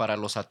para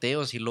los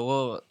ateos, y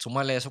luego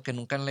súmale eso que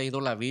nunca han leído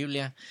la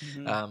Biblia,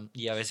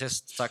 y a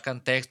veces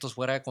sacan textos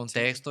fuera de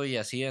contexto, y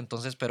así,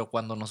 entonces, pero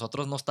cuando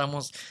nosotros no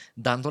estamos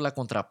dando la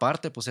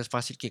contraparte, pues es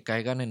fácil que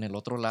caigan en el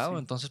otro lado.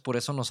 Entonces por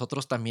eso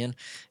nosotros también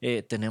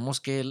tenemos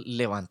que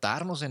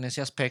levantarnos en ese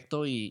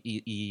aspecto,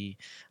 y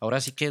ahora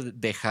sí que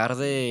dejar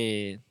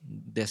de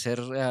ser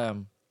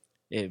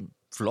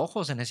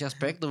flojos en ese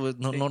aspecto.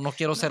 No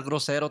quiero ser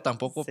grosero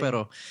tampoco,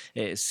 pero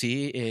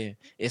sí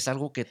es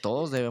algo que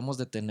todos debemos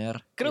de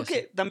tener. Creo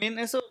que también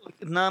eso,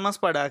 nada más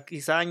para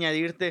quizá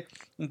añadirte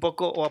un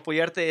poco o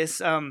apoyarte,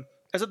 es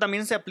eso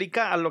también se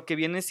aplica a lo que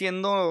viene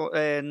siendo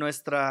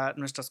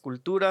nuestras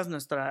culturas,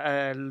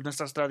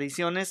 nuestras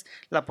tradiciones.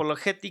 La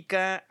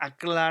apologética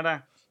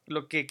aclara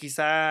lo que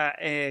quizá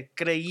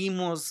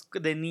creímos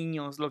de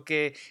niños, lo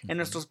que en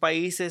nuestros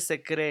países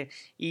se cree.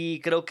 Y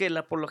creo que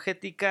la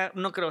apologética,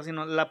 no creo,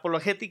 sino la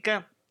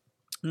apologética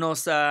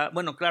nos,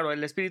 bueno, claro,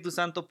 el Espíritu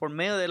Santo por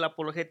medio de la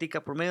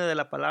apologética, por medio de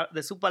la palabra,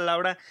 de su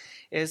palabra,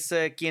 es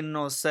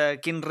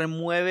quien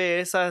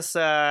remueve esas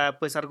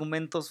pues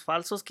argumentos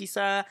falsos,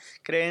 quizá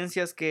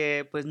creencias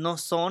que pues no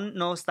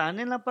están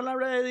en la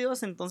palabra de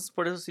Dios. Entonces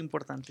por eso es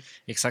importante.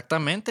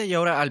 Exactamente. Y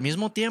ahora al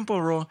mismo tiempo,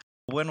 bro,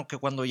 bueno, que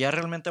cuando ya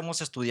realmente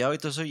hemos estudiado y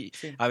todo eso, y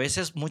a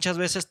veces, muchas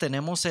veces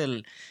tenemos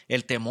el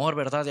temor,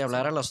 ¿verdad?, de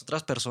hablar a las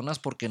otras personas,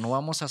 porque no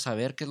vamos a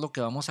saber qué es lo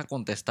que vamos a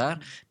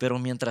contestar. Pero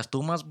mientras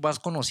tú más vas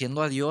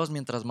conociendo a Dios,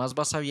 mientras más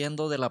vas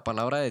sabiendo de la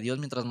palabra de Dios,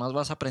 mientras más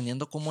vas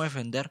aprendiendo cómo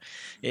defender,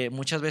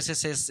 muchas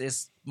veces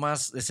es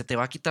más, se te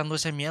va quitando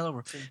ese miedo,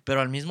 bro.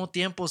 Pero al mismo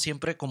tiempo,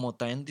 siempre, como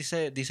también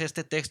dice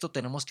este texto,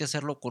 tenemos que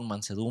hacerlo con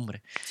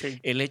mansedumbre.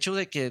 El hecho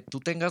de que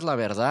tú tengas la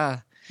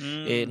verdad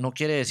no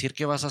quiere decir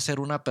que vas a ser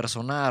una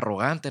persona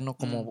arrogante, ¿no?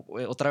 Como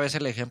otra vez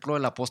el ejemplo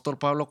del apóstol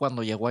Pablo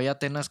cuando llegó a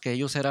Atenas, que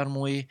ellos eran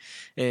muy,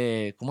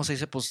 ¿cómo se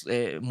dice? Pues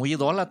muy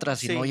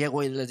idólatras, y no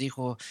llegó y les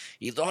dijo,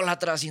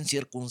 idólatras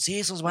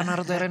incircuncisos van a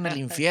arder en el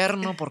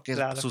infierno porque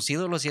sus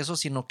ídolos y eso,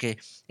 sino que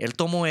él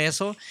tomó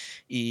eso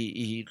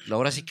y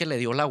ahora sí que le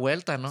dio la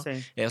vuelta, ¿no?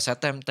 O sea,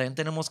 también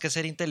tenemos que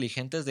ser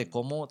inteligentes de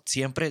cómo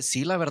siempre,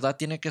 sí, la verdad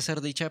tiene que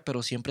ser dicha,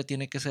 pero siempre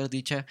tiene que ser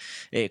dicha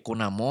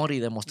con amor y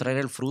demostrar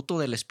el fruto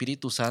del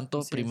Espíritu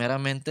Santo,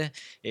 primeramente.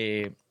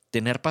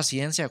 Tener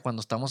paciencia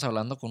cuando estamos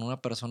hablando con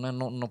una persona,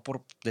 no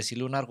por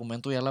decirle un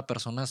argumento ya la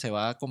persona se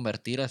va a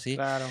convertir así,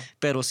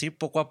 pero sí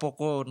poco a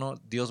poco, ¿no?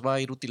 Dios va a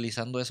ir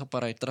utilizando eso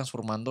para ir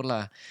transformando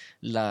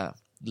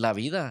la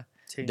vida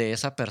de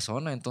esa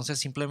persona. Entonces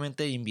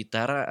simplemente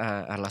invitar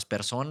a las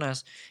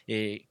personas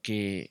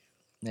que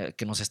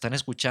nos están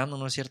escuchando,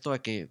 ¿no es cierto?, a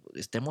que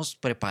estemos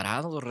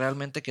preparados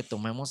realmente, que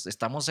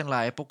estamos en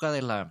la época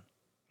de la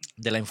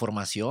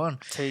información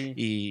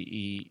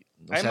y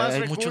o sea,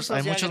 hay muchos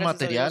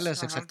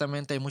materiales,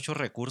 exactamente, hay muchos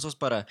recursos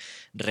para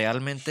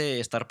realmente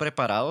estar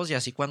preparados, y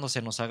así cuando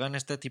se nos hagan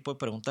este tipo de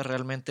preguntas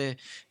realmente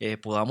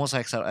podamos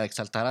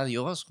exaltar a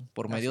Dios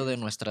por medio de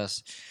nuestra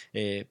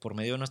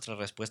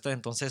respuesta.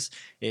 Entonces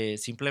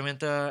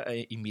simplemente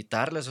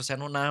invitarles, o sea,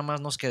 no nada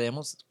más nos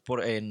quedemos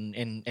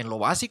en lo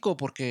básico,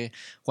 porque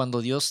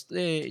cuando Dios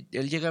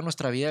Él llega a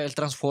nuestra vida, Él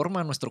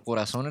transforma nuestro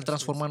corazón, Él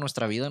transforma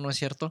nuestra vida, ¿no es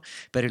cierto?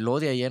 Pero luego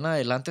de ahí en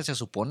adelante se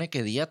supone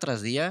que día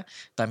tras día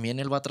también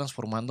Él va transformando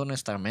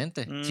nuestra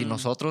mente, si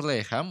nosotros le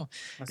dejamos.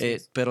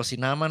 Pero si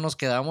nada más nos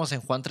quedamos en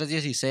Juan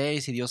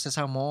 3:16 y Dios es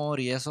amor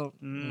y eso,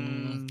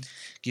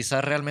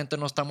 quizás realmente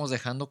no estamos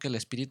dejando que el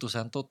Espíritu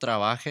Santo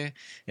trabaje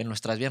en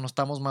nuestras vidas, no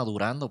estamos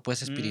madurando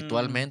pues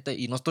espiritualmente.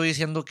 Y no estoy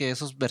diciendo que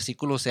esos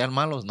versículos sean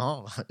malos,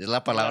 no, es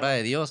la palabra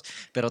de Dios,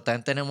 pero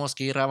también tenemos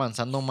que ir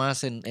avanzando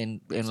más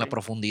en la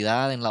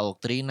profundidad, en la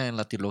doctrina, en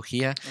la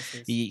teología,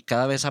 y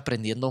cada vez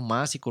aprendiendo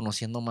más y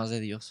conociendo más de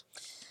Dios.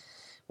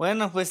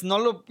 Bueno, pues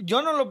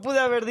yo no lo pude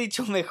haber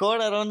dicho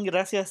mejor, Aarón,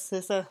 gracias,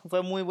 esa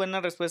fue muy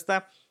buena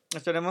respuesta.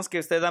 Esperemos que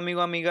usted,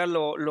 amigo o amiga,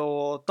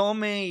 lo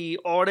tome y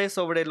ore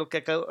sobre lo que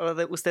acaba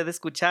de usted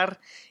escuchar,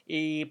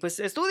 y pues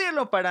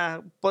estúdielo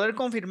para poder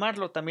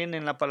confirmarlo también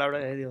en la palabra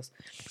de Dios.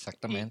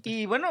 Exactamente.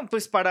 Y bueno,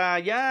 pues para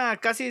ya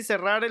casi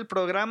cerrar el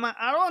programa,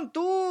 Aarón,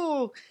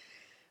 tú,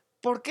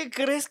 ¿por qué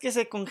crees que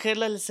se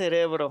congela el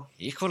cerebro?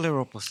 Híjole,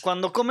 bro, pues.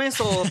 ¿Cuando comes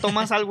o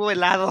tomas algo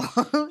helado?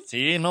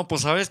 Sí, no,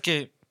 pues sabes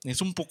que es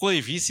un poco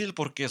difícil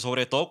porque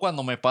sobre todo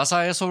cuando me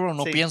pasa eso, bro,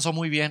 no pienso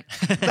muy bien.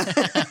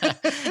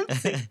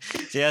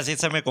 Sí, así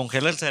se me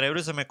congela el cerebro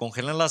y se me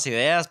congelan las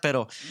ideas,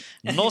 pero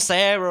no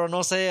sé, bro,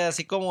 no sé,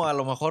 así como a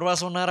lo mejor va a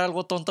sonar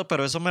algo tonto,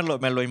 pero eso me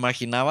lo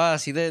imaginaba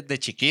así de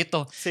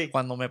chiquito.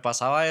 Cuando me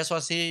pasaba eso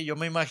así, yo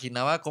me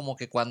imaginaba como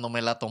que cuando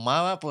me la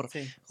tomaba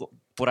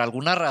por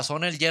alguna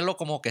razón el hielo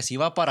como que se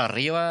iba para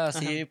arriba,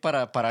 así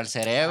para el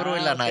cerebro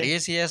y la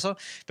nariz y eso,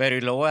 pero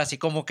y luego así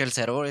como que el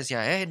cerebro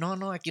decía,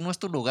 no, aquí no es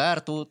tu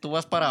lugar, tú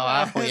vas para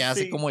abajo, ya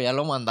así como ya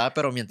lo mandaba,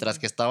 pero mientras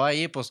que estaba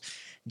ahí, pues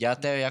ya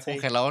te había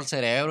congelado el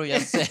cerebro, ya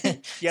se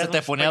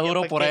te ponía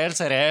duro por ahí el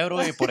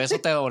cerebro y por eso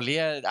te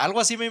dolía. Algo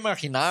así me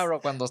imaginaba,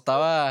 bro, cuando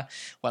estaba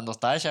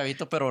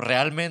chavito, pero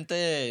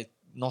realmente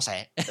no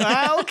sé.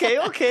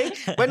 Ok.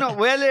 Bueno,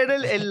 voy a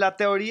leer la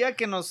teoría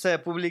que nos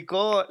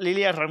publicó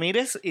Lilia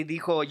Ramírez, y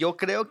dijo: yo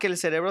creo que el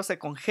cerebro se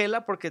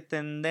congela porque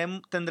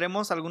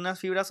tendremos algunas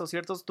fibras o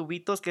ciertos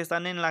tubitos que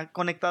están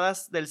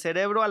conectadas del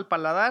cerebro al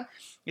paladar,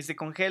 y se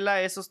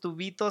congela esos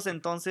tubitos,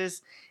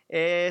 entonces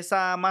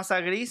esa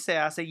masa gris se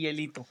hace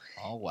hielito.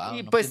 Oh, wow.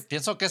 Y no, pues,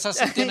 pienso que esa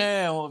sí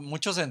tiene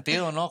mucho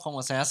sentido, ¿no?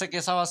 Como se hace que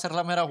esa va a ser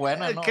la mera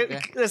buena, ¿no?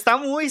 Está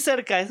muy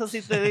cerca, eso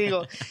sí te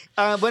digo.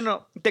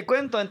 Bueno, te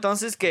cuento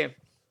entonces que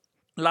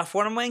la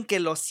forma en que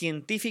los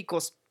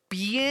científicos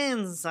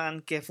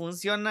piensan que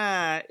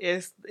funciona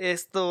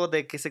esto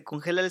de que se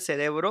congela el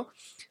cerebro.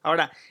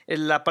 Ahora,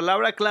 la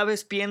palabra clave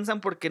es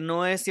piensan, porque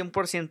no es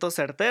 100%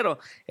 certero.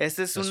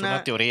 Esta es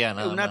una teoría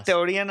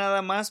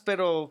nada más,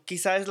 pero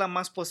quizá es la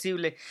más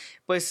posible.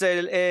 Pues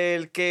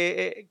el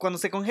que cuando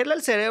se congela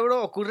el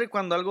cerebro ocurre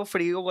cuando algo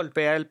frío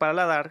golpea el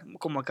paladar,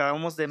 como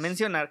acabamos de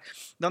mencionar,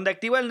 donde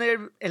activa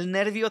el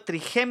nervio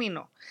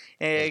trigémino.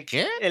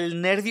 ¿Qué?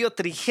 El nervio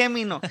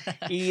trigémino.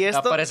 Y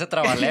esto parece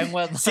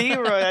trabalenguas, ¿no? Sí,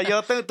 bro,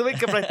 yo tuve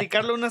que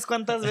practicarlo unas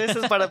cuantas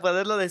veces para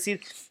poderlo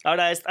decir.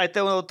 Ahora, ahí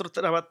tengo otro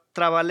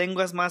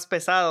trabalenguas más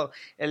pesado.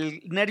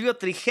 El nervio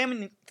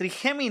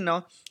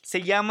trigémino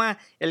se llama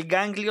el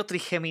ganglio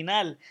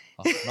trigeminal.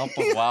 No,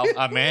 pues wow,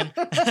 amén.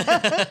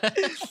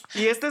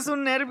 Y este es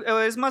un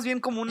nervio, es más bien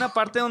como una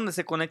parte donde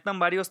se conectan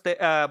varios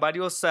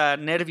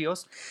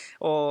nervios,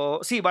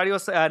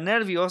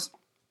 nervios.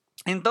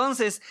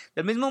 Entonces,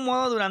 del mismo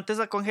modo, durante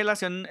esa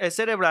congelación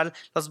cerebral,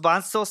 los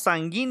vasos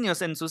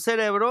sanguíneos en su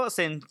cerebro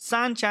se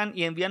ensanchan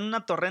y envían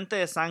una torrente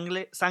de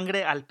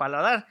sangre al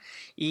paladar,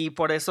 y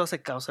por eso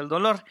se causa el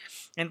dolor.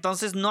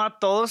 Entonces, no a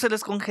todos se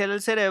les congela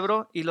el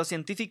cerebro y los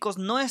científicos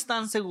no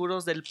están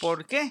seguros del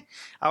por qué.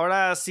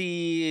 Ahora,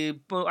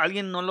 si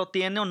alguien no lo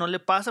tiene o no le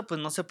pasa, pues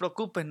no se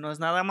preocupen, no es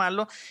nada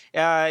malo.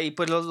 Y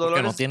pues los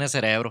dolores... Porque no tiene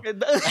cerebro.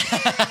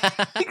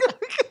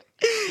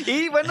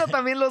 Y bueno,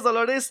 también los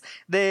dolores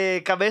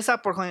de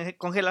cabeza por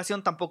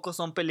congelación tampoco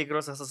son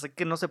peligrosos, así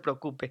que no se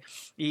preocupe.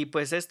 Y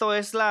pues esto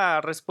es la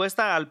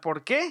respuesta al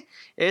por qué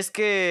es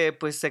que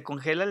pues se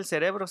congela el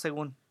cerebro,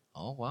 según.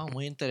 Oh, wow,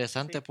 muy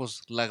interesante. Sí.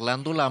 Pues la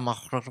glándula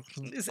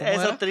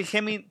eso,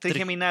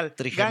 trigeminal.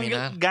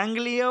 Trigeminal.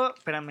 Ganglio,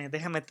 espérame,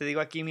 déjame te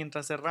digo aquí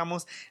mientras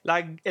cerramos.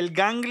 El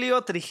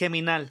ganglio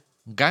trigeminal.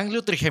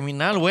 Ganglio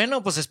trigeminal,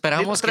 bueno, pues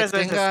esperamos que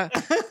tenga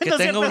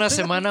una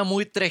semana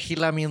muy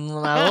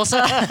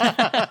trigeminadosa.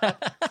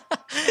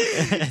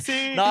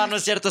 Sí. No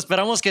es cierto,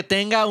 esperamos que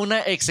tenga una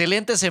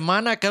excelente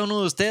semana cada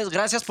uno de ustedes.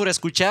 Gracias por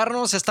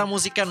escucharnos, esta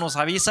música nos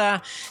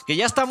avisa que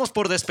ya estamos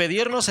por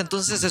despedirnos,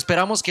 entonces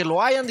esperamos que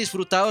lo hayan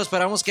disfrutado,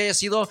 esperamos que haya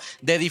sido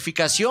de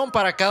edificación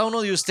para cada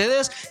uno de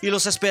ustedes y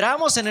los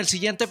esperamos en el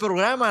siguiente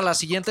programa, la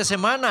siguiente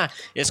semana.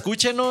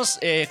 Escúchenos,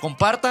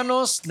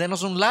 compártanos,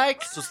 denos un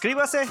like,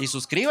 suscríbase,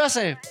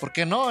 ¿por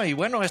qué no? Y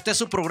bueno, este es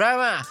su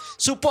programa,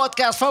 su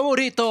podcast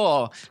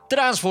favorito,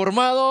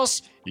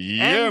 Transformados y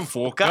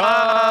Enfoca2.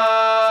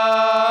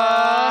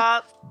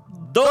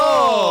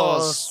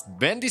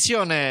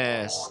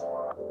 Bendiciones.